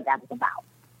what that was about.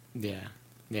 Yeah.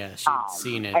 Yeah, she'd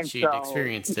seen it. She'd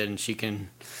experienced it, and she can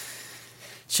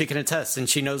attest, and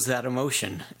she knows that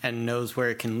emotion and knows where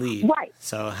it can lead. Right.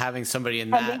 So having somebody in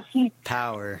that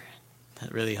power,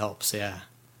 that really helps, yeah.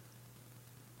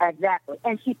 Exactly.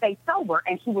 And she stayed sober,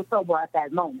 and she was sober at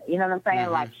that moment. You know what I'm saying?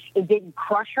 Mm-hmm. Like, it didn't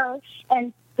crush her.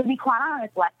 And to be quite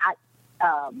honest, like,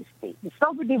 the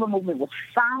Sober Diva movement was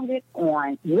founded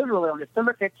literally on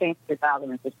December 15th,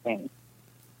 2016.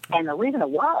 And the reason it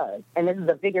was, and this is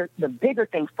the bigger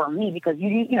thing for me, because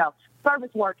you know,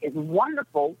 service work is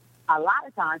wonderful a lot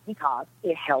of times because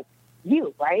it helps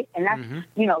you, right? And that's,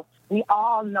 you know, we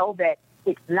all know that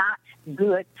it's not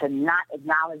good to not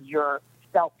acknowledge your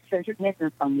self-centeredness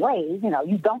in some ways. You know,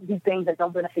 you don't do things that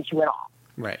don't benefit you at all.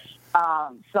 Right.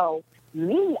 So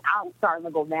me, I was starting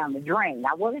to go down the drain.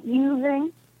 I wasn't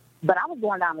using, but I was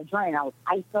going down the drain. I was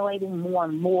isolating more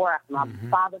and more after my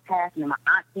father passed and my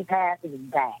auntie passed. It was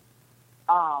bad.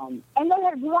 And they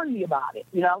had warned me about it,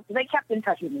 you know, so they kept in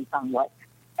touch with me somewhat.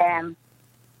 And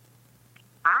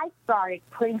I started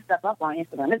putting stuff up on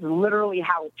Instagram. This is literally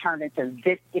how it turned into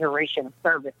this iteration of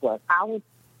service was. I was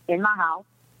in my house.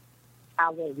 I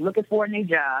was looking for a new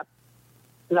job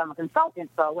because I'm a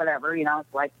consultant, so whatever, you know,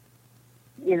 it's like,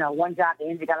 you know, one job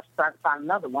ends, you got to start to find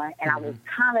another one. And I was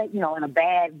kind of, you know, in a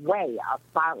bad way, a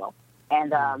spiral.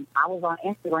 And I was on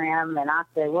Instagram, and I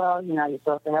said, well, you know, you're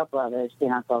supposed to help others. You're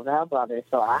not supposed to help others.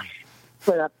 So I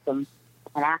put up an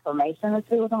affirmation or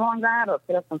two or something like that, or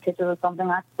put up some pictures of something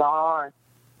I saw.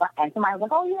 And somebody was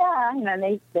like, oh, yeah. You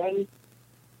know, they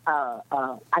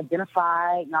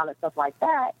identified and all that stuff like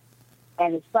that.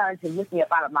 And it started to lift me up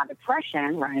out of my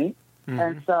depression, right? Mm-hmm.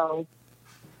 And so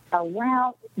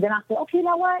then I said, okay, you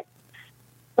know what?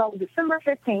 So December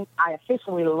 15th, I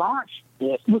officially launched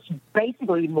it, which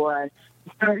basically was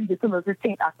starting December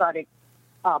 15th, I started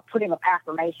putting up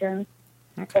affirmations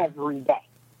every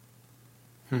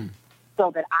day.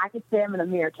 So that I could stand them in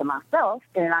the mirror to myself,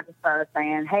 and then I could start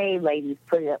saying, hey, ladies,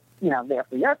 put it up, you know, there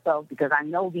for yourself, because I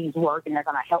know these work, and they're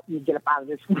going to help me get up out of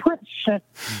this depression.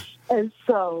 And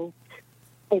so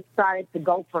it started to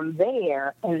go from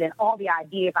there, and then all the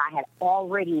ideas I had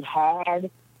already had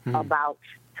about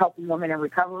helping women in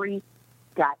recovery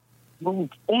got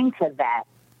moved into that.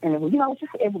 And it was, you know,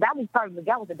 that was part of the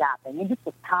God thing. It just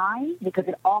was time, because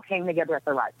it all came together at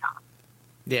the right time.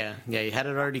 Yeah, you had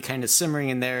it already kind of simmering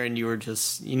in there, and you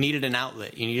needed an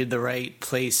outlet. You needed the right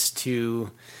place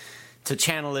to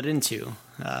channel it into.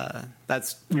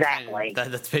 That's exactly.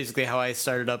 That's basically how I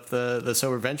started up the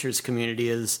Sober Ventures community.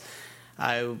 Is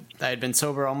I had been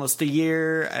sober almost a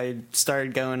year. I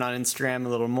started going on Instagram a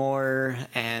little more,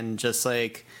 and just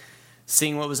like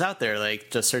seeing what was out there,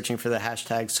 like just searching for the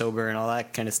hashtag sober and all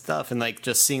that kind of stuff, and like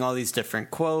just seeing all these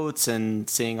different quotes and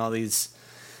seeing all these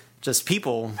just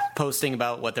people posting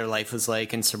about what their life was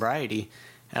like in sobriety.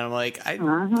 And I'm like,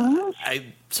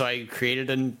 so I created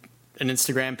an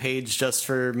Instagram page just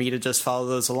for me to just follow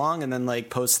those along, and then like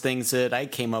post things that I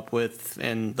came up with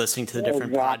and listening to the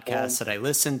different podcasts that I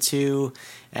listened to.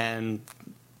 And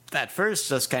at first,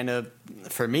 just kind of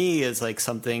for me is like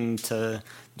something to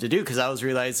do, because I was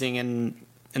realizing in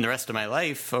the rest of my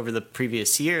life over the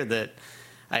previous year that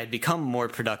I had become more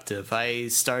productive. I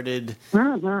started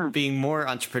being more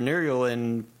entrepreneurial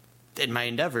in my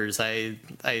endeavors. I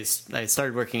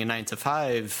started working a 9 to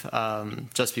 5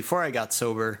 just before I got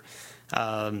sober,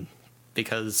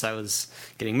 because I was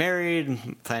getting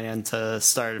married, planning to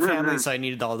start a family, so I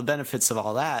needed all the benefits of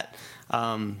all that.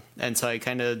 And so I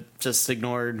kind of just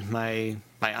ignored my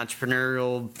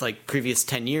entrepreneurial, like, previous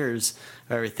 10 years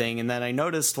of everything. And then I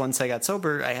noticed once I got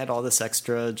sober, I had all this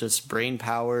extra just brain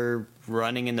power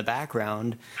running in the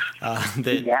background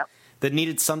that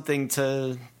needed something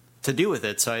to do with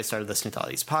it. So I started listening to all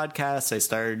these podcasts. I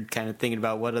started kind of thinking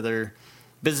about what other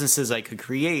businesses I could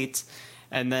create.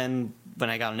 And then when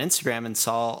I got on Instagram and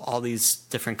saw all these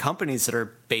different companies that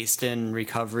are based in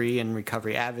recovery and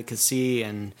recovery advocacy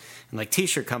and like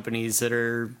t-shirt companies that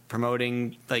are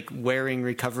promoting like wearing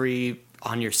recovery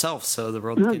on yourself so the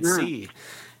world can see,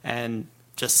 and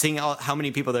just seeing how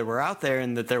many people there were out there,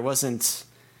 and that there wasn't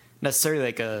necessarily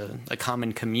like a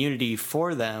common community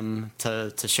for them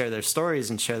to share their stories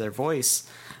and share their voice,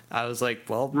 I was like,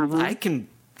 well, that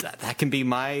can be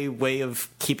my way of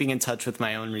keeping in touch with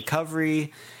my own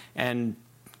recovery. And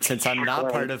since I'm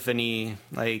not part of any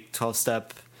like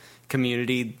 12-step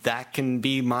community, that can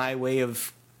be my way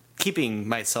of keeping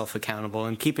myself accountable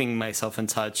and keeping myself in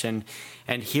touch, and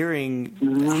hearing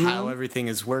how everything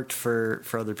has worked for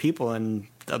other people, and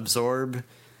absorb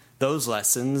those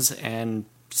lessons and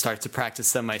start to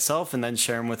practice them myself, and then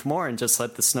share them with more, and just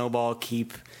let the snowball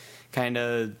keep kind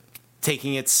of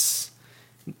taking its,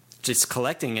 just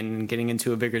collecting and getting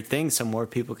into a bigger thing, so more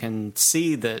people can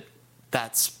see that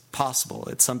that's possible.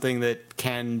 It's something that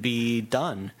can be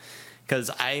done. Because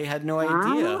I had no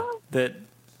idea that,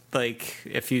 like,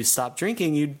 if you stop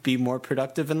drinking, you'd be more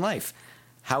productive in life.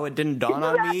 How it didn't dawn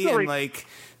on me in, like,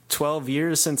 12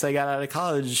 years since I got out of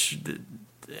college,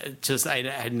 just, I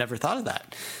had never thought of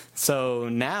that. So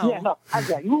now... Yeah, no, I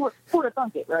get it. Who would have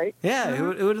thunk it, right? Yeah,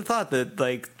 who would have thought that,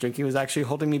 like, drinking was actually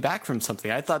holding me back from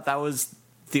something? I thought that was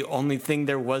the only thing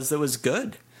there was that was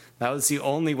good. That was the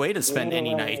only way to spend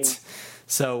any night.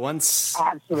 So once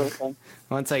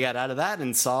I got out of that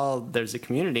and saw there's a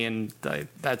community, and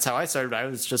that's how I started. I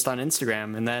was just on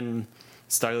Instagram, and then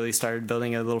started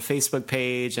building a little Facebook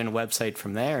page and a website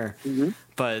from there.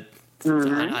 But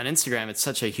on Instagram, it's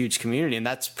such a huge community, and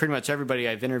that's pretty much everybody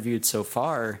I've interviewed so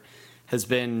far has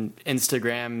been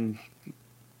Instagram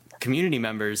community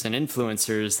members and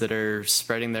influencers that are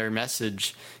spreading their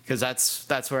message, because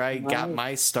that's where I got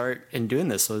my start in doing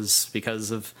this, was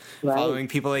because of following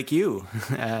people like you,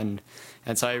 and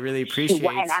so I really appreciate.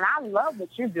 And I love what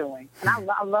you're doing, and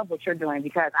I love what you're doing,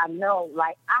 because I know,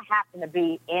 like, I happen to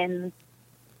be in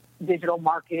digital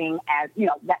marketing, as you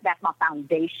know, that's my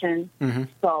foundation.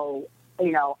 So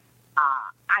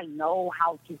I know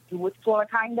how to do it, sort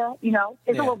of, kind of.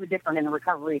 It's a little bit different in the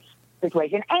recovery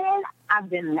situation. And I've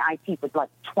been in IT for like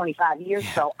 25 years,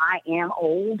 so I am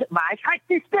old by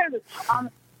IT standards.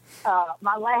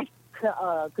 My last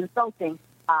consulting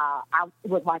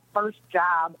was my first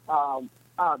job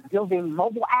building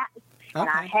mobile apps. And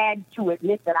I had to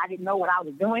admit that I didn't know what I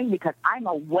was doing, because I'm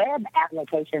a web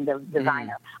application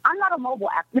designer. I'm not a mobile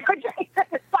application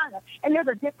designer, and there's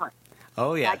a difference.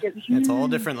 Oh, yeah. Like it's a whole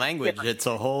different language. It's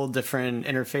a whole different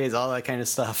interface, all that kind of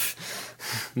stuff.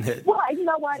 Well, you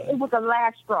know what? It was a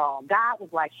last straw. God was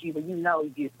like, Sheila,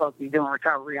 you're supposed to be doing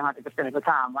recovery 100% of the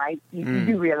time, right? You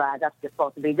do realize that's what you're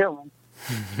supposed to be doing.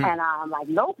 And I'm like,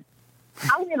 nope.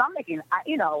 I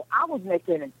was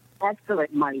making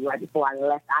excellent money right before I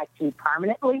left IT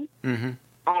permanently. And,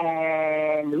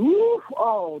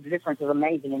 the difference is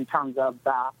amazing in terms of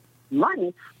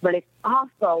money, but it's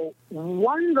also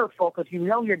wonderful because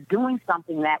you're doing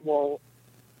something that will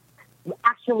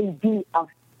actually be of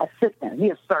assistance, be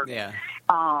of service. Yeah.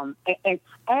 And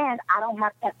I don't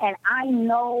have, and I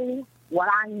know what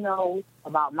I know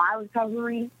about my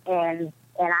recovery, and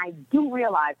I do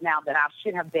realize now that I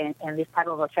should have been in this type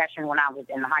of a profession when I was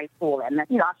in high school, and this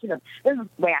is the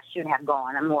way I should have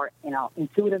gone. I'm more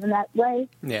intuitive in that way.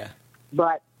 Yeah.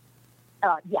 But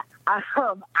I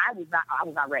was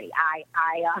not ready. I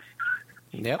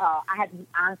had to be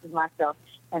honest with myself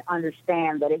and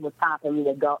understand that it was time for me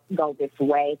to go this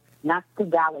way. Not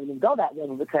because God wanted me to go that way,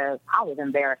 but because I was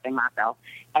embarrassing myself.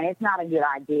 And it's not a good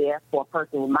idea for a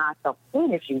person with my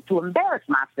self-esteem issues to embarrass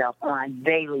myself on a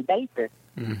daily basis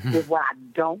with what I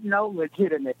don't know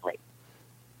legitimately.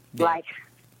 Yeah. Like,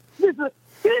 this is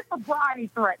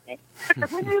sobriety threatening.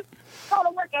 When you go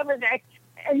to work every day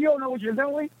and you don't know what you're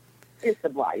doing, it's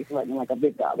sobriety threatening like a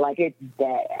big dog. Like, it's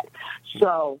bad.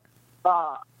 So,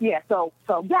 I'm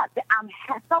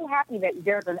so happy that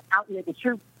there's an outlet, that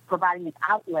you're providing this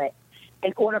outlet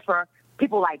in order for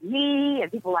people like me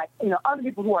and people like, other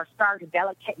people who are starting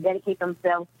to dedicate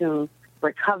themselves to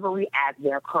recovery as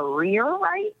their career,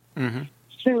 right?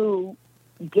 To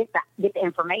get the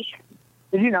information.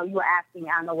 Because, you were asking,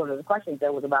 I know one of the questions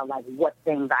there was about, like, what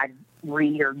things I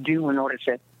read or do in order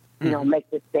to, make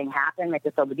this thing happen, make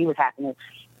this OBD was happening.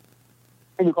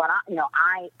 And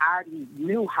I already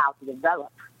knew how to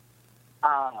develop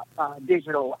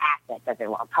digital assets, as they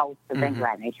were, posts and things of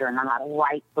that nature, and I'm not a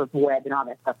write for web and all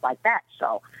that stuff like that.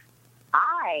 So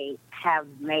I have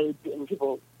made, and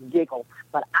people giggle,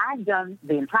 but I've done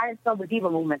the entire Sober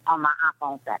Diva movement on my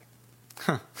iPhone setting.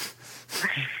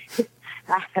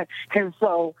 And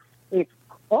so it's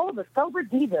all the sober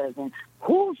divas and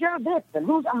who's your this and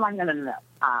who's, I'm like, no.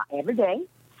 Every day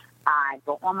I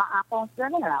go on my iPhone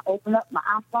 7 and I open up my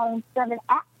iPhone 7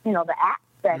 app, the apps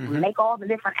that make all the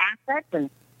different assets and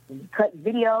cut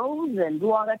videos and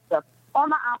do all that stuff on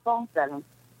my iPhone 7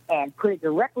 and put it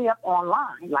directly up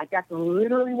online. Like, that's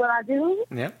literally what I do.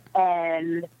 Yep.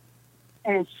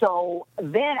 And so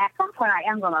then at some point I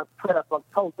am going to put up a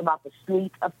post about the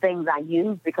suite of things I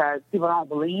use because people don't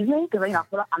believe me. Because,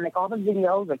 I make all the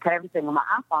videos and cut everything on my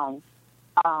iPhone.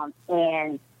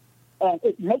 And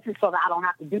it makes it so that I don't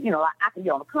have to do, I can be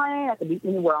on a plane, I can be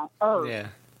anywhere on earth. Yeah.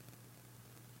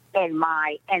 And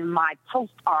my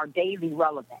posts are daily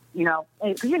relevant,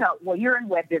 Because, you're in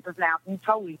web business now, so you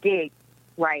totally dig,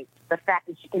 right, the fact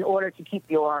that in order to keep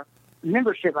your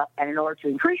membership up and in order to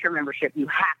increase your membership, you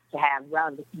have to have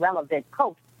relevant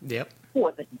posts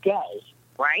for the day,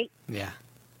 right? Yeah.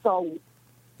 So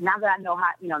now that I know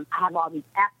how, I have all these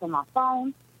apps on my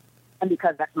phone, and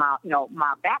because that's my,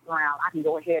 my background, I can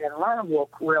go ahead and learn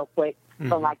real quick.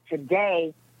 So like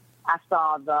today, I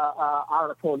saw the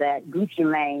article that Gucci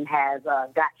Mane has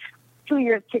got 2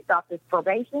 years kicked off his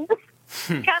probation.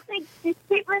 I think he's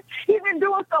been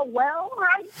doing so well,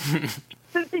 right,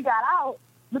 since he got out.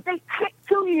 But they kicked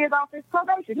 2 years off his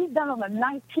probation. He's done on the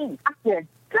 19th. I said,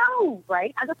 dude,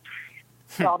 right? I just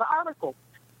saw the article.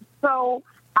 So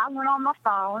I went on my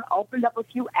phone, opened up a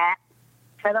few apps,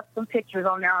 set up some pictures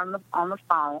on there on the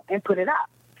phone, and put it up.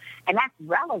 And that's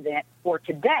relevant for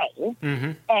today.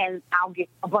 And I'll get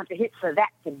a bunch of hits for that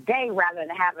today rather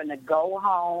than having to go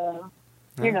home,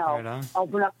 right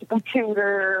open up the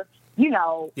computer, read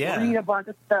a bunch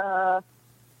of stuff.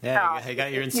 Yeah, I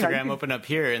got your Instagram open up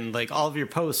here, and like all of your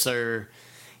posts are,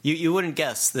 you wouldn't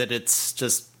guess that it's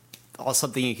just all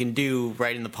something you can do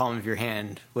right in the palm of your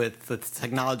hand with the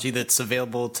technology that's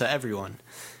available to everyone.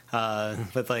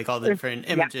 With like all the different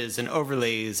images and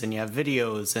overlays, and you have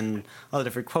videos and all the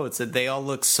different quotes, that they all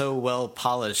look so well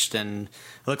polished, and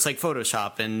it looks like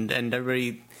Photoshop, and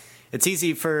everybody, it's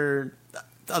easy for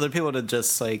other people to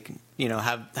just like,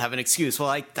 have an excuse. Well,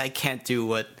 I can't do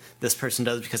what this person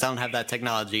does because I don't have that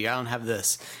technology. I don't have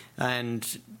this. And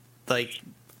like,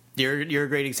 you're a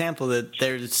great example that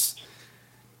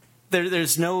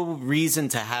there's no reason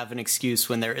to have an excuse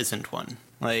when there isn't one.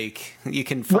 Like, you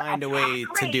can find a way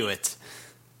to do it.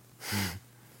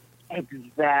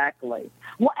 Exactly.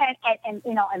 Well, and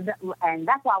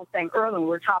that's why I was saying earlier when we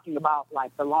were talking about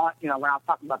like the launch, when I was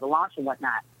talking about the launch and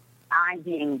whatnot, I'm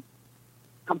being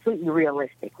completely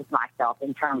realistic with myself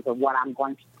in terms of what I'm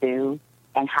going to do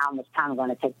and how much time I'm going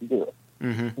to take to do it.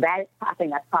 I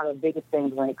think that's part of the biggest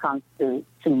things when it comes to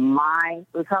my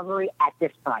recovery at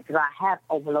this point, because I have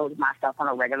overloaded myself on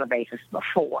a regular basis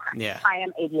before. Yeah. I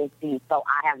am ADHD, so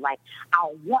I have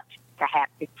I want to have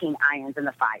 15 irons in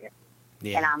the fire.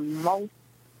 Yeah. And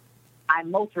I'm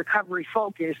most recovery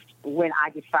focused when I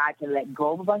decide to let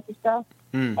go of a bunch of stuff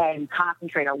and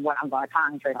concentrate on what I'm going to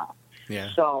concentrate on.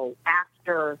 Yeah. So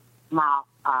after my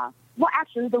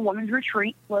actually, the women's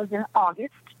retreat was in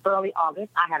August, early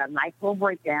August. I had a nice little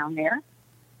breakdown there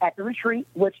at the retreat,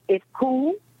 which is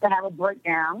cool to have a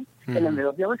breakdown in the middle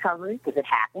of your recovery because it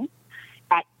happens.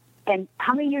 And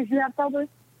how many years do you have sober?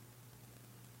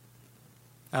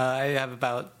 I have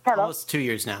about almost 2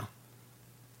 years now.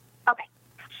 Okay.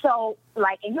 So,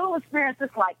 and you'll experience this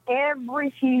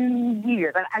every few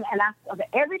years. And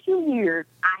every few years,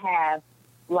 I have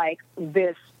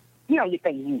this. You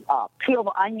think you peel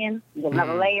the onion, you get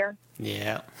another layer.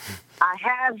 Yeah. I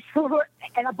have,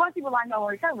 and a bunch of people I know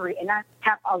in recovery, and I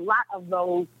have a lot of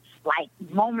those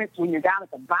moments when you're down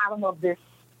at the bottom of this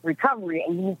recovery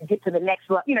and you need to get to the next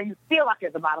level. You feel like you're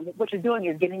at the bottom, but what you're doing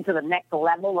is getting to the next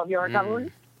level of your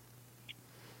recovery.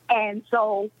 And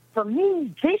so for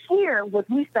me, this year was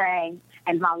me saying,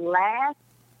 and my last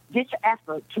ditch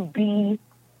effort to be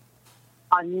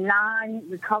a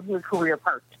non-recovery career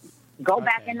person. Go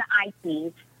back in the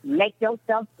IT, make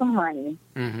yourself some money.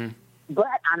 But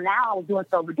I'm now doing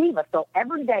Sober Diva. So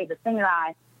every day, the thing that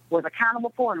I was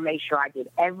accountable for and made sure I did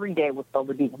every day was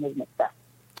Sober Diva movement stuff.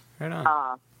 Right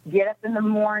on. Get up in the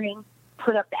morning,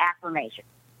 put up the affirmations.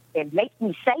 It makes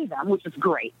me say them, which is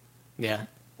great. Yeah.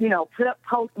 Put up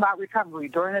posts about recovery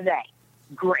during the day.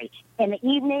 Great. In the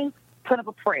evening, put up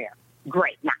a prayer.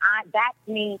 Great. Now, that's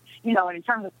me, and in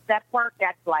terms of step work,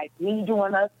 that's like me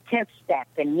doing a 10th step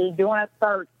and me doing a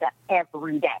 3rd step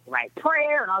every day, right?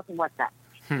 Prayer and all that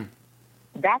stuff.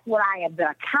 That's what I have been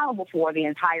accountable for the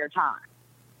entire time.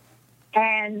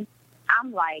 And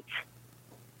I'm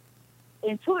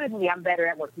intuitively, I'm better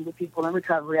at working with people in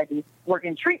recovery. I do work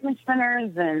in treatment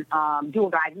centers and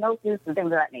dual diagnosis and things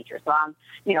of that nature. So I'm,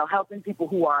 helping people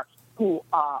who are who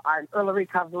are in early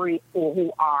recovery or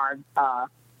who are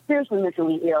spiritually,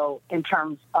 mentally ill in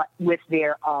terms with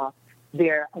their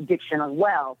addiction as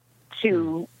well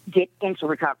to get into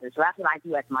recovery. So that's what I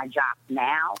do as my job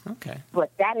now. Okay.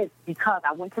 But that is because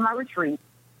I went to my retreat,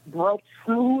 broke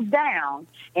smooth down,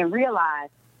 and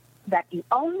realized that the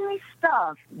only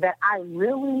stuff that I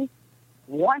really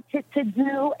wanted to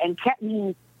do and kept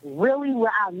me really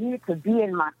where I needed to be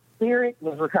in my spirit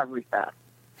was recovery stuff.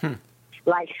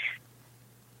 Like,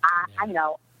 I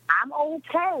know I'm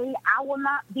okay. I will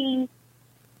not be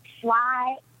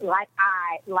fly like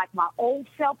my old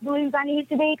self believes I need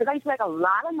to be, because I used to make a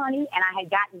lot of money and I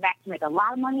had gotten back to make a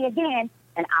lot of money again,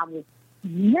 and I was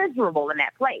miserable in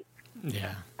that place.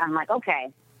 Yeah. I'm like,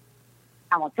 okay,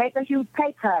 I'm going to take a huge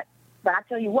pay cut, but I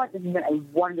tell you what, this has been a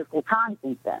wonderful time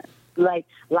since then. Like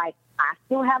I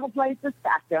still have a place to stay.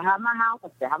 I still have my house. I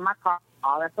still have my car,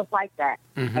 all that stuff like that.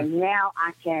 Mm-hmm. And now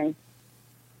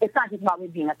it's not just about me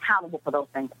being accountable for those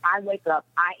things. I wake up,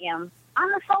 I'm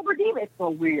a sober diva. It's so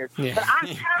weird. Yeah. But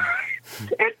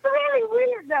it's really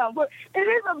weird now, but it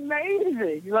is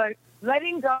amazing. Like,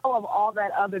 letting go of all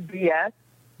that other BS.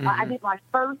 Mm-hmm. I did my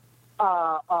first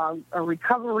a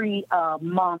recovery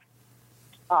month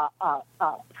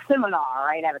seminar,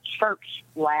 right, at a church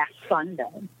last Sunday.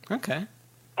 Okay.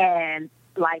 And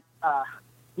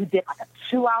we did like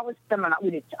a 2-hour seminar.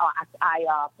 We did. I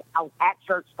was at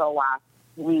church, so I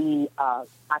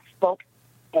spoke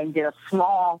and did a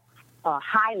small,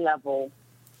 high level,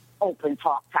 open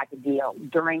talk type of deal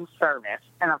during service,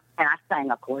 and I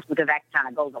sang, of course, because that kind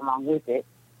of goes along with it.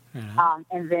 Mm-hmm.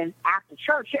 And then after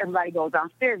church, everybody goes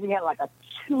downstairs. We had like a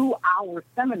 2-hour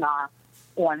seminar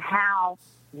on how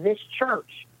this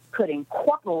church could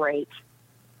incorporate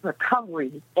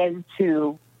recovery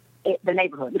into the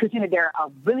neighborhood, because they're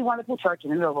a really wonderful church in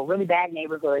the middle of a really bad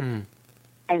neighborhood.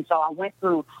 And so I went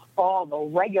through all the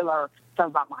regular stuff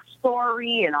about my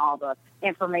story and all the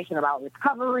information about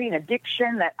recovery and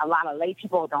addiction that a lot of lay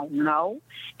people don't know.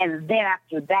 And then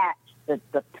after that,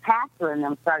 the pastor and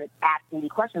them started asking me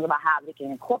questions about how they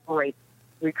can incorporate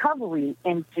recovery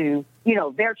into,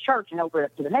 their church and over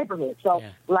to the neighborhood. So,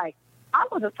 I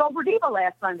was a sober diva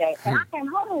last Sunday, and I came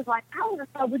home and was like, I was a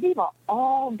sober diva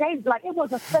all day. Like, it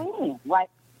was a thing. Like,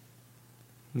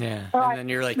 yeah, and then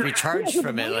you're like recharged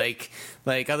from it.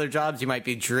 Like other jobs, you might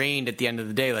be drained at the end of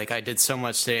the day. Like, I did so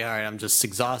much today, all right, I'm just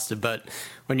exhausted. But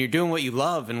when you're doing what you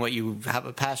love and what you have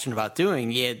a passion about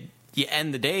doing, you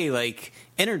end the day like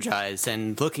energized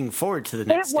and looking forward to the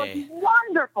next day. It was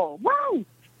wonderful, right?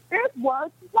 It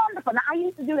was wonderful. Now, I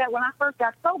used to do that when I first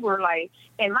got sober. Like,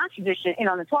 in my tradition, in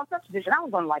the 12-step tradition, I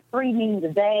was going like 3 meetings a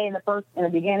day in the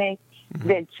beginning, mm-hmm.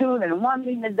 then 2, then 1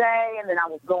 meeting a day, and then I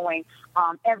was going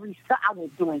I was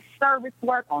doing service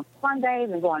work on Sundays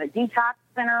and going to detox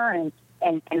center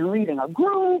and leading a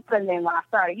group. And then when I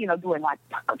started, doing like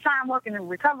part-time work in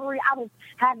recovery, I was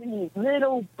having these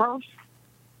little bursts,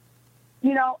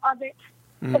 of it.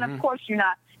 Mm-hmm. And of course,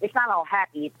 it's not all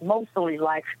happy. It's mostly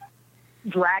like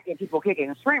dragging people, kicking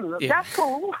and screaming. Yeah. That's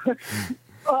cool.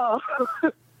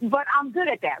 But I'm good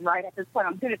at that, right? At this point,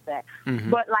 I'm good at that. Mm-hmm.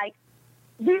 But like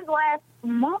these last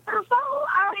month or so,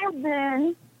 I have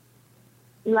been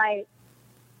like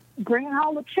bringing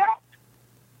home a check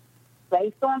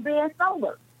based on being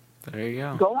sober. There you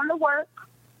go. Going to work,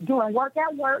 doing work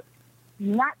at work,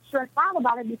 not stressed out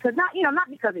about it because not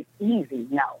because it's easy.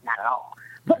 No, not at all.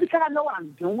 But because I know what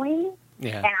I'm doing.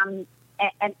 Yeah. And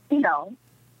and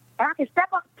I can step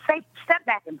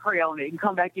back and pray on it and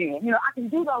come back in. I can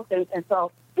do those things. And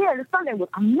so, the Sunday was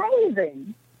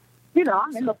amazing.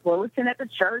 I'm in the bulletin at the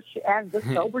church as the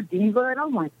sober diva, and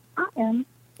I'm like, I am.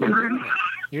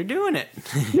 You're doing it.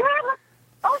 Yeah.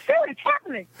 Oh, shit, it's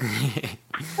happening.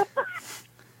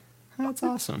 That's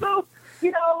awesome. So,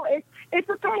 it's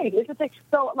a thing. It's a thing.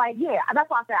 So, that's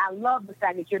why I said I love the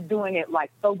fact that you're doing it like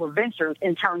Sober Ventures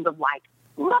in terms of like,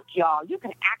 look, y'all, you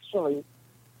can actually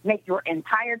make your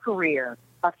entire career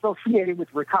associated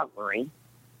with recovery.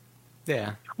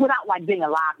 Yeah. Without like being a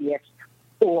lobbyist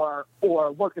or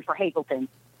working for Hazleton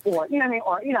or,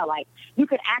 or, you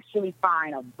could actually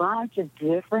find a bunch of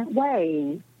different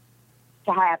ways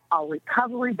to have a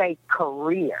recovery-based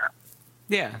career.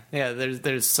 Yeah.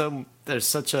 There's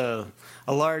such a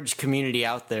large community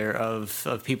out there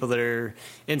of people that are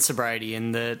in sobriety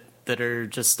and that are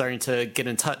just starting to get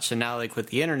in touch. And now, like with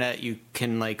the internet, you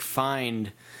can like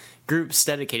find groups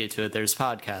dedicated to it. There's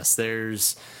podcasts,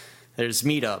 there's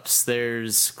meetups,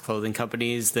 there's clothing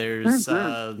companies, there's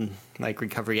like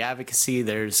recovery advocacy,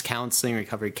 there's counseling,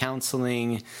 recovery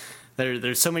counseling.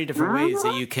 There's so many different ways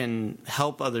that you can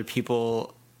help other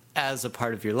people as a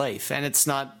part of your life. And it's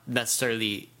not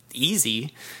necessarily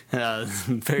easy.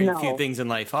 Very few things in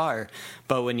life are.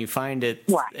 But when you find it,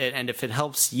 and if it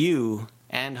helps you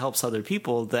and helps other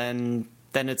people, then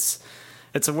it's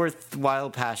a worthwhile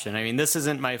passion. I mean, this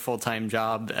isn't my full-time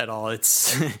job at all.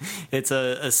 It's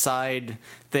a side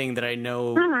thing that I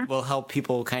know will help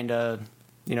people kind of,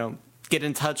 get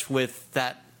in touch with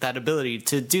that ability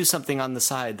to do something on the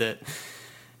side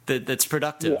that's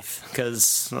productive.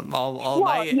 Because all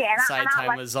my side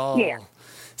time was all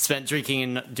spent drinking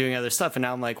and doing other stuff, and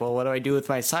now I'm like, well, what do I do with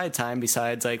my side time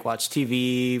besides like watch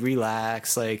TV,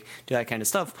 relax, like do that kind of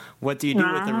stuff? What do you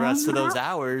do with the rest of those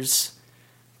hours?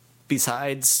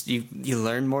 Besides, you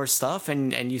learn more stuff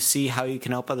and you see how you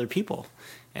can help other people,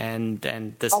 and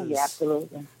this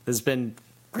absolutely. This has been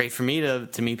great for me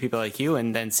to meet people like you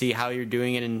and then see how you're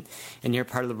doing it in your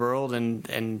part of the world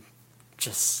and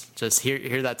just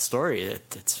hear that story.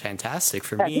 It's fantastic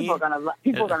for me. People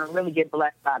are gonna really get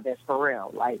blessed by this for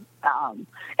real. Like,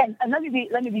 and let me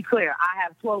be clear. I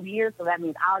have 12 years, so that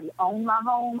means I already own my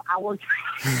home. I work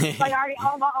like I already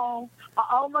own my home.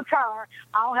 I own my car.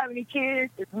 I don't have any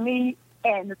kids. It's me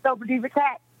and the Sober Diva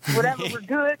cat. Whatever, we're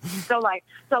good. So like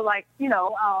I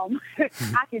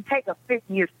can take a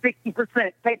 50 or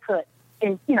 60% pay cut,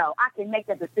 and I can make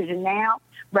that decision now.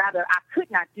 Rather, I could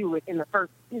not do it in the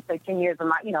first 10 years of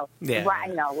my,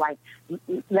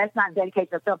 let's not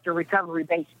dedicate yourself to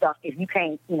recovery-based stuff if you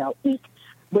can't, eat.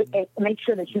 But make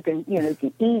sure that you can, you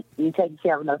can eat, you take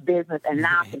care of enough business, and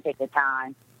now I can take the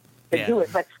time to do it.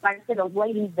 But like I said, the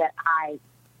ladies that I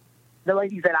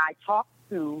talk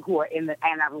to who are in the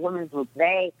and our women's group,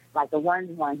 they like the one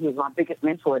who's my biggest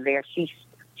mentor there. She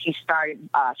started.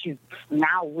 She's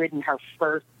now written her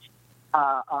first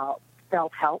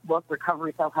self-help book,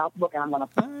 recovery self-help book, and I'm going to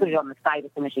put it on the site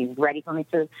as soon as she's ready for me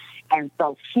to. And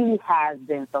so she has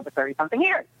been sober 30-something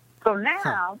years. So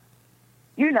now,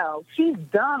 she's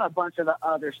done a bunch of the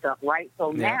other stuff, right?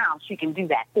 So now she can do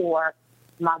that. Or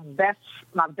my best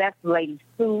lady,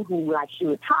 Sue, who she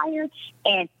retired,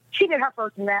 and she did her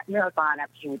first marathon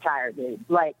after she retired, dude.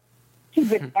 Like, she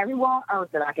did everywhere on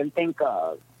earth that I can think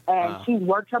of. And she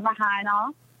worked her behind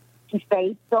off. She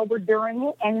stayed sober during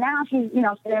it. And now she's,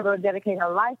 able to dedicate her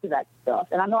life to that stuff.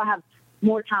 And I know I have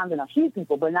more time than a few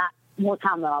people, but not more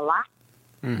time than a lot.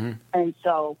 Mm-hmm. And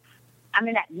so I'm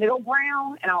in that middle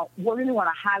ground. And I really want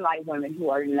to highlight women who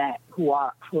are in that, who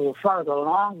are further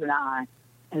along than I,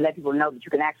 and let people know that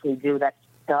you can actually do that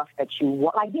stuff that you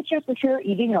want. Like, get your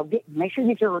security, make sure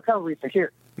you get your recovery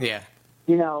secure. Yeah.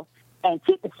 And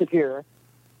keep it secure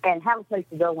and have a place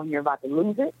to go when you're about to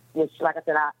lose it, which, like I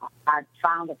said, I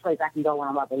found a place I can go when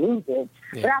I'm about to lose it.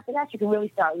 Yeah. But after that, you can really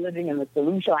start living in the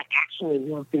solution, like actually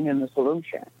working in the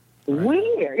solution. Right.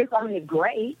 Weird. It's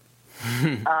great.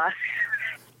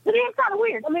 But it's kind of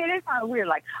weird. It is kind of weird.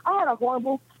 Like, I had a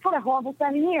horrible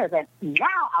 7 years, and now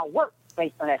I work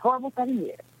based on that horrible 7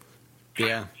 years.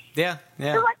 Yeah.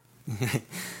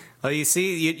 Well, you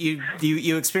see,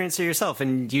 you experience it yourself,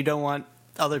 and you don't want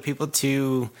other people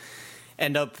to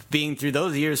end up being through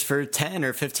those years for 10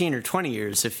 or 15 or 20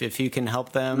 years. If you can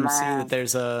help them see that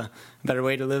there's a better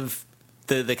way to live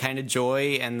the kind of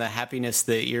joy and the happiness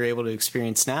that you're able to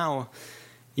experience now,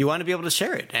 you want to be able to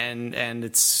share it. And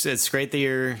it's great that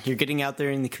you're getting out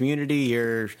there in the community.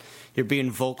 You're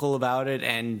being vocal about it,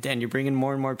 and you're bringing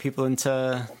more and more people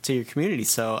into your community.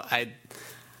 So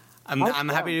I'm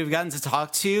happy to have gotten to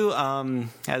talk to you.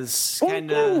 As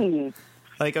kind of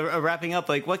like a wrapping up,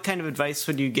 like what kind of advice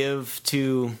would you give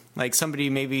to like somebody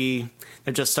maybe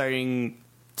they're just starting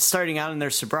out in their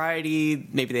sobriety,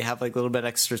 maybe they have like a little bit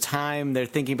extra time, they're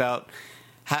thinking about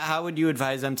how would you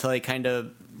advise them to like kind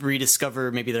of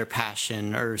rediscover maybe their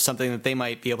passion or something that they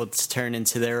might be able to turn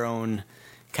into their own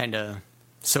kind of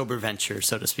sober venture,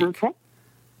 so to speak? Okay.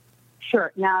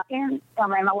 Sure. Now,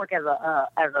 I work as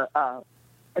a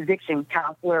addiction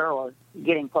counselor or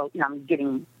getting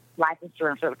licensure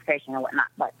and certification and whatnot.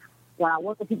 But when I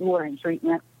work with people who are in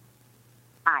treatment,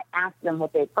 I ask them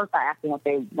what they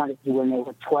wanted to do when they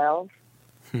were 12.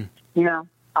 And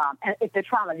if the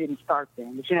trauma didn't start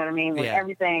then, but you know what I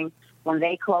mean? When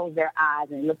they closed their eyes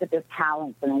and looked at their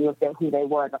talents and they looked at who they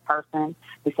were as a person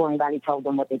before anybody told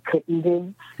them what they couldn't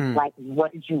do, like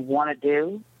what did you want to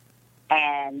do?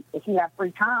 And if you have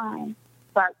free time,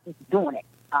 start just doing it.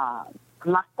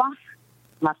 My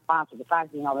sponsor,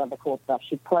 besides doing all the other cool stuff,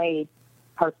 she played,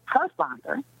 her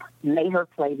sponsor made her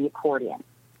play the accordion.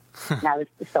 Now, this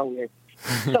is so weird.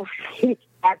 So she,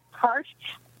 as part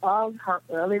of her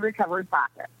early recovery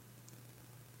process,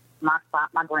 my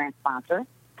grand sponsor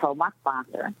told my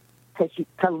sponsor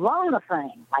to learn a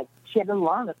thing. Like, she had to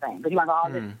learn a thing. Because you're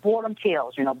like, this boredom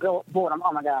kills, boredom,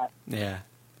 oh my God. Yeah.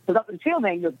 Because up until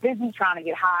then, you're busy trying to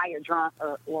get high or drunk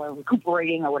or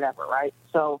recuperating or whatever, right?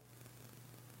 So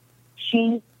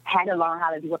she had to learn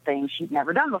how to do a thing she'd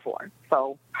never done before.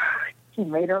 So she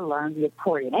made her learn the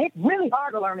accordion. And it's really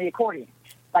hard to learn the accordion.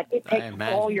 Like, it takes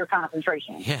all your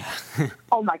concentration. Yeah.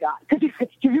 Oh, my God. Because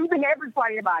you're using every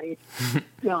part of your body.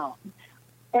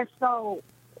 And so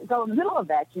in the middle of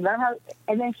that, she learned how,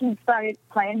 and then she started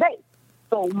playing bass.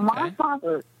 So my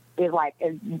sponsor is like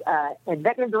an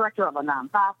executive director of a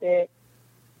nonprofit.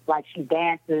 Like, she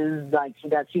dances, like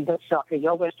she's a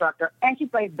yoga instructor, and she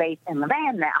plays bass in the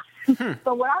band now.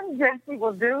 So what I suggest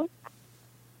people do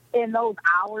in those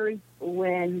hours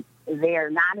when they're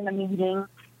not in a meeting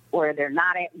or they're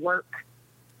not at work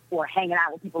or hanging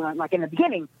out with people, like in the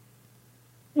beginning,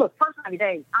 look, first 90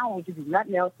 days, I don't want you to do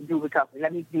nothing else to do recovery.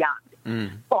 Let me be honest.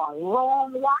 For a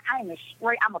long while, I'm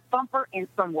a thumper in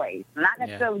some ways. Not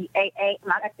necessarily AA,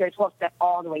 not necessarily 12-step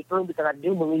all the way through, because I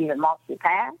do believe in multiple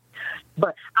paths.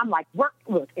 But I'm like,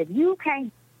 look, if you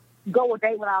can't go a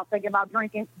day without thinking about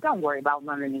drinking, don't worry about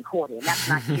learning the accordion. That's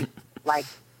not you. Like,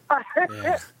 but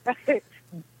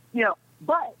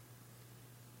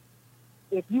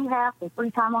if you have some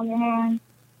free time on your hands,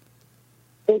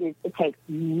 it takes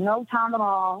no time at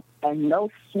all and no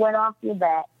sweat off your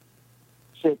back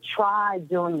to try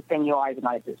doing the thing you always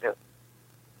wanted to do.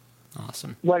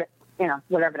 Awesome.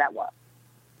 Whatever that was.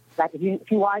 Like,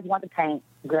 if you always want to paint,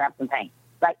 grab some paint.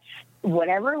 Like,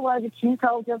 whatever it was that you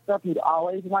told yourself you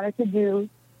always wanted to do,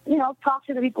 talk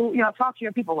to the people, talk to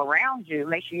your people around you.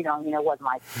 Make sure you don't, wasn't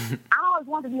like, I always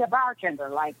wanted to be a bartender.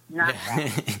 Like, not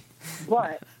that.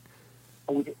 But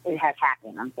it has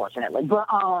happened, unfortunately. But,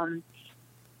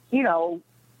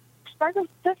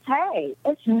 just hey,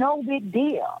 it's no big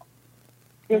deal.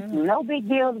 It's no big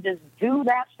deal to just do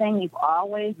that thing you've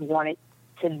always wanted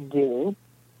to do.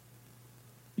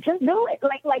 Just do it.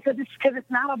 Because it's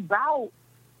not about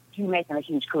you making a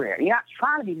huge career. You're not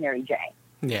trying to be Mary Jane.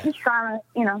 Yeah. You're just trying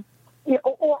to,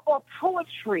 or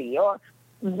poetry or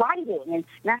writing. And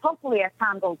now, hopefully, as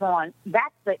time goes on,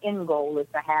 that's the end goal, is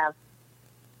to have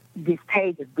these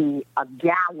pages be a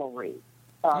gallery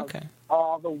of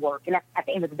all the work. And at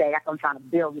the end of the day, that's what I'm trying to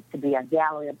build, it to be a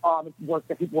gallery of all the work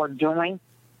that people are doing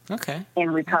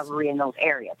in recovery in those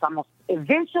areas. So I'm going to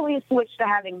eventually switch to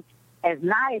having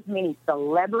not as many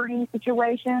celebrity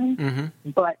situations,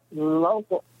 but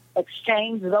local,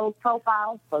 exchange those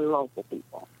profiles for local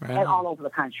people and all over the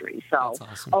country. So,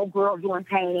 old girl doing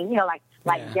painting,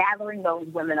 gathering those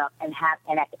women up and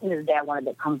at the end of the day, I wanted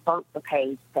to convert the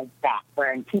page to that,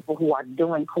 where people who are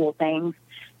doing cool things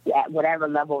at whatever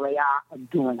level they are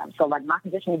doing them. So, like, my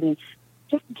position would be,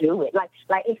 just do it. Like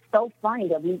it's so funny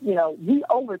that we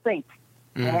overthink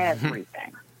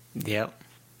everything. Yep.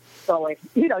 So if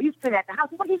you sit at the house,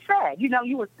 what he said, you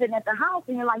were sitting at the house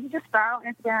and you're like, you just start on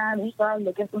Instagram and you start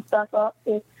looking some stuff up.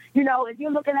 If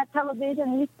you're looking at television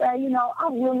and you say, I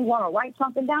really want to write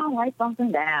something down, write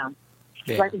something down.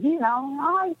 Yeah. Like,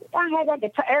 I had that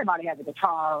guitar. Everybody has a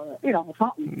guitar, or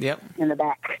something in the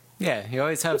back. Yeah, you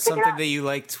always have something that you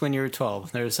liked when you were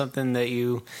 12. There was something that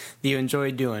you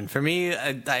enjoyed doing. For me,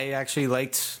 I actually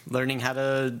liked learning how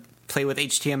to play with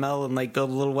HTML and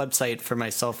build a little website for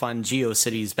myself on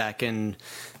GeoCities back in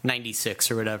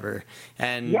 '96 or whatever.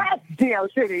 And yes,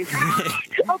 GeoCities.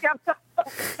 Okay, I'm sorry.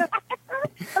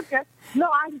 Okay. No,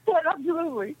 I understand,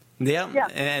 absolutely. Yeah,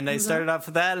 and I started off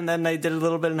with that, and then I did a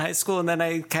little bit in high school, and then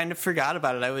I kind of forgot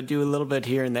about it. I would do a little bit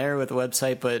here and there with the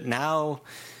website, but now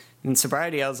in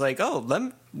sobriety, I was like,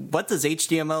 what does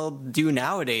HTML do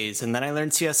nowadays? And then I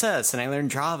learned CSS, and I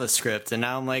learned JavaScript, and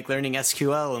now I'm learning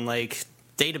SQL and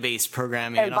database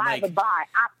programming. And I'm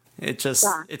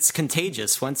it's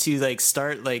contagious. Once you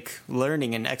start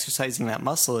learning and exercising that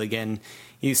muscle again,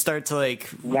 you start to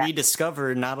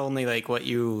rediscover not only what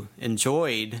you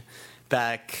enjoyed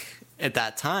back at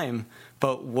that time,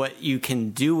 but what you can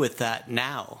do with that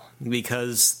now.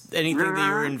 Because anything that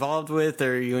you were involved with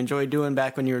or you enjoyed doing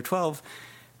back when you were 12,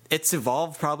 it's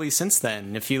evolved probably since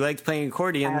then. If you liked playing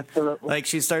accordion,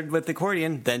 she started with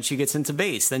accordion, then she gets into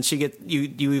bass, then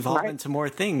you evolve into more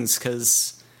things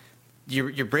because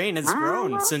your brain has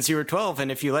grown since you were 12,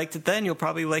 and if you liked it then, you'll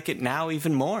probably like it now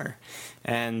even more.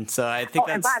 And so I think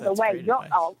and by the way, go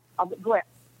ahead.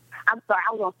 I'm sorry,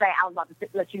 I was about to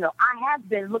let you know, I have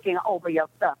been looking over your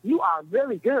stuff. You are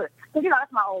really good. Because,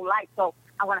 that's my whole life. So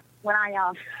when I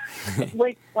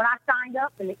signed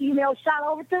up and the email shot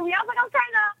over to me, I was like, okay,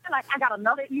 now. I got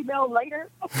another email later.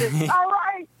 All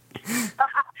right.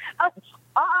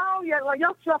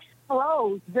 Your stuff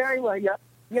flows very well. Your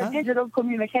digital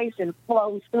communication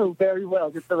flows through very well,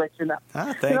 just to let you know.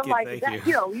 Thank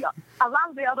you. A lot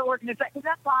of the other organizations,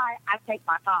 that's why I take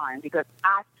my time, because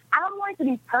I don't want it to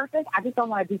be perfect. I just don't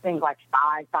want to do things like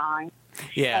 5 times.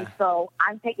 Yeah. And so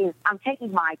I'm taking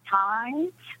my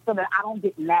time so that I don't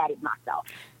get mad at myself,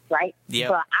 right? Yep.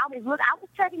 But I was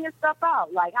checking your stuff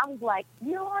out. Like, I was like,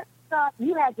 you know what?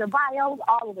 You had your bios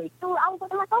all the way through. I was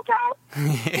like,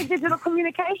 okay, digital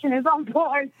communication is on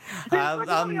board.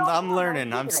 I'm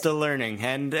learning. I'm still learning,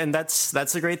 and that's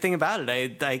the great thing about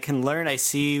it. I can learn. I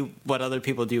see what other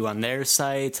people do on their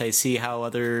sites. I see how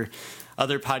other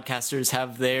podcasters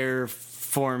have their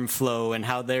form flow and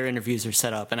how their interviews are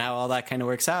set up and how all that kind of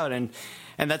works out. And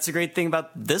that's the great thing about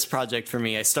this project for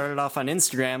me. I started off on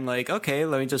Instagram like, okay,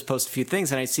 let me just post a few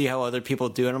things, and I see how other people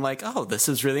do it. And I'm like, oh, this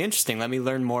is really interesting. Let me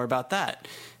learn more about that.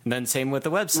 And then same with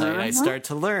the website. I start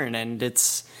to learn, and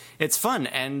it's fun.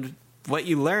 And what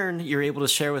you learn, you're able to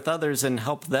share with others and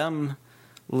help them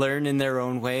learn in their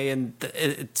own way. And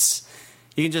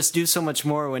you can just do so much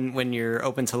more when you're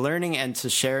open to learning and to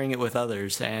sharing it with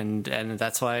others. And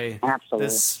that's why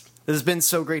this has been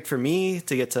so great for me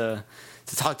to get to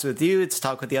talk with you, to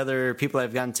talk with the other people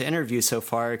I've gotten to interview so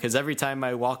far, because every time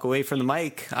I walk away from the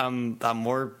mic, I'm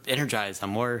more energized.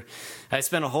 I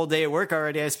spent a whole day at work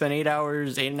already. I spent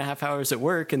 8.5 hours at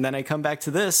work, and then I come back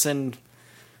to this, and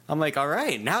I'm like, all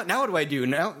right, now what do I do?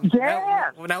 Now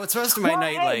what's the rest of my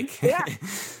night like? Yeah.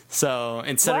 So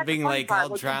instead of being like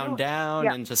all drowned down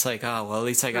and just like, oh, well, at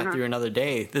least I got through another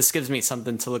day, this gives me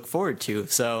something to look forward to.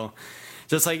 So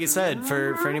just like you said,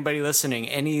 for anybody listening,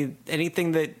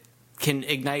 anything that can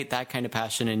ignite that kind of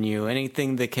passion in you,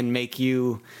 anything that can make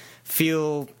you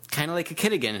feel kind of like a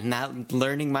kid again, and that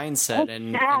learning mindset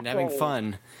and having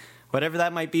fun, whatever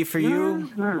that might be for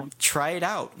you, try it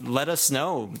out. Let us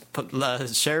know.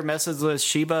 Share a message with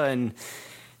Sheba,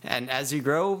 and as you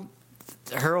grow,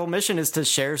 her whole mission is to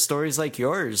share stories like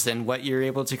yours and what you're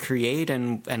able to create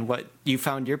and what you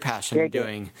found your passion in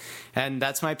doing. And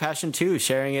that's my passion too,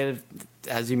 sharing it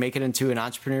as you make it into an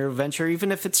entrepreneurial venture,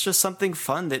 even if it's just something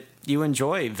fun that you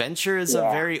enjoy. Venture is a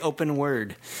very open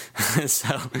word.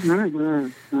 So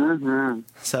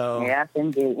yes,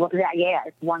 indeed. Well,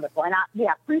 it's wonderful. And I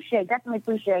definitely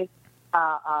appreciate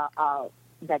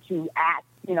that you asked,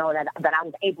 that I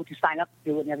was able to sign up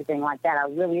to do it and everything like that. I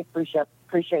really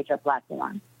appreciate your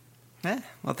platform. Yeah.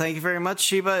 Well, thank you very much,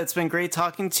 Sheba. It's been great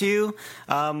talking to you.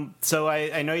 So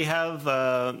I know you have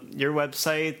your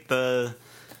website,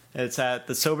 it's at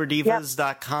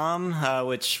thesoberdivas.com,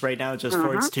 which right now just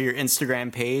forwards to your Instagram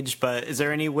page. But is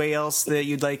there any way else that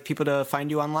you'd like people to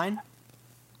find you online?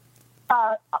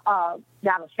 I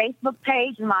have a Facebook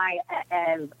page,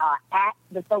 at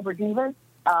The Sober Divas,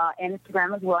 and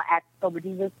Instagram as well, at Sober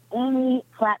Divas. Any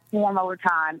platform over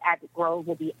time as it grows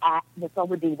will be at The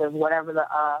Sober Divas, whatever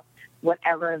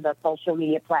the social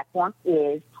media platform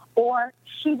is, or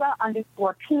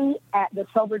Sheba_P at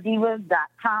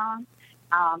thesoberdivas.com.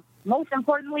 Most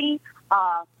importantly,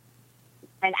 and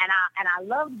I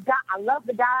love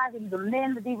the guys and the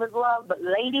men the divas love, but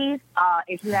ladies,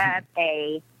 if you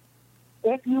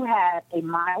have a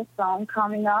milestone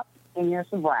coming up in your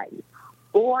sobriety,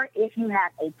 or if you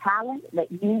have a talent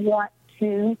that you want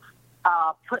to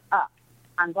put up,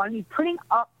 I'm going to be putting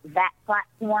up that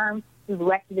platform through the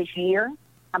rest of this year.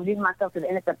 I'm giving myself to the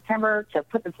end of September to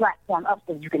put the platform up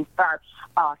so that you can start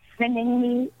sending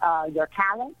me your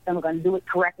talent, and we're going to do it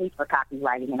correctly for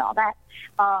copywriting and all that.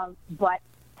 But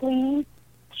please,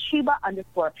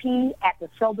 Sheba_P at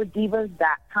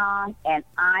thesoberdivas.com, and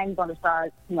I'm going to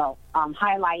start,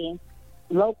 highlighting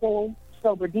local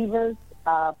sober divas,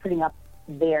 putting up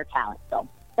their talent. So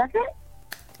that's it.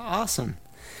 Awesome.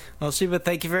 Well, Sheba,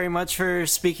 thank you very much for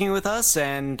speaking with us,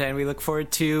 and we look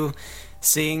forward to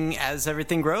seeing as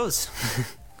everything grows.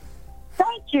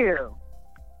 Thank you.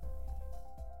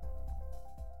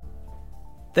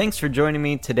 Thanks for joining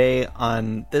me today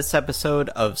on this episode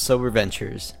of Sober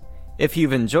Ventures. If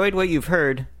you've enjoyed what you've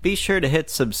heard, be sure to hit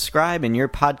subscribe in your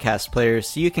podcast player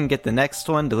so you can get the next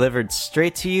one delivered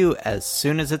straight to you as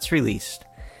soon as it's released.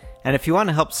 And if you want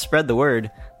to help spread the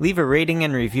word, leave a rating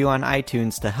and review on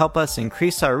iTunes to help us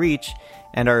increase our reach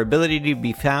and our ability to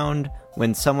be found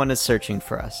when someone is searching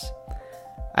for us.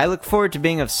 I look forward to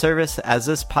being of service as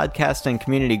this podcast and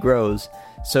community grows,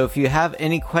 so if you have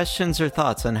any questions or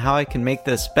thoughts on how I can make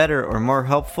this better or more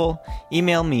helpful,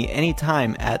 email me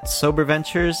anytime at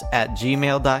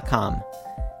soberventures@gmail.com.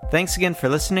 Thanks again for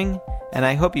listening, and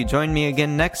I hope you join me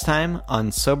again next time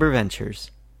on Sober Ventures.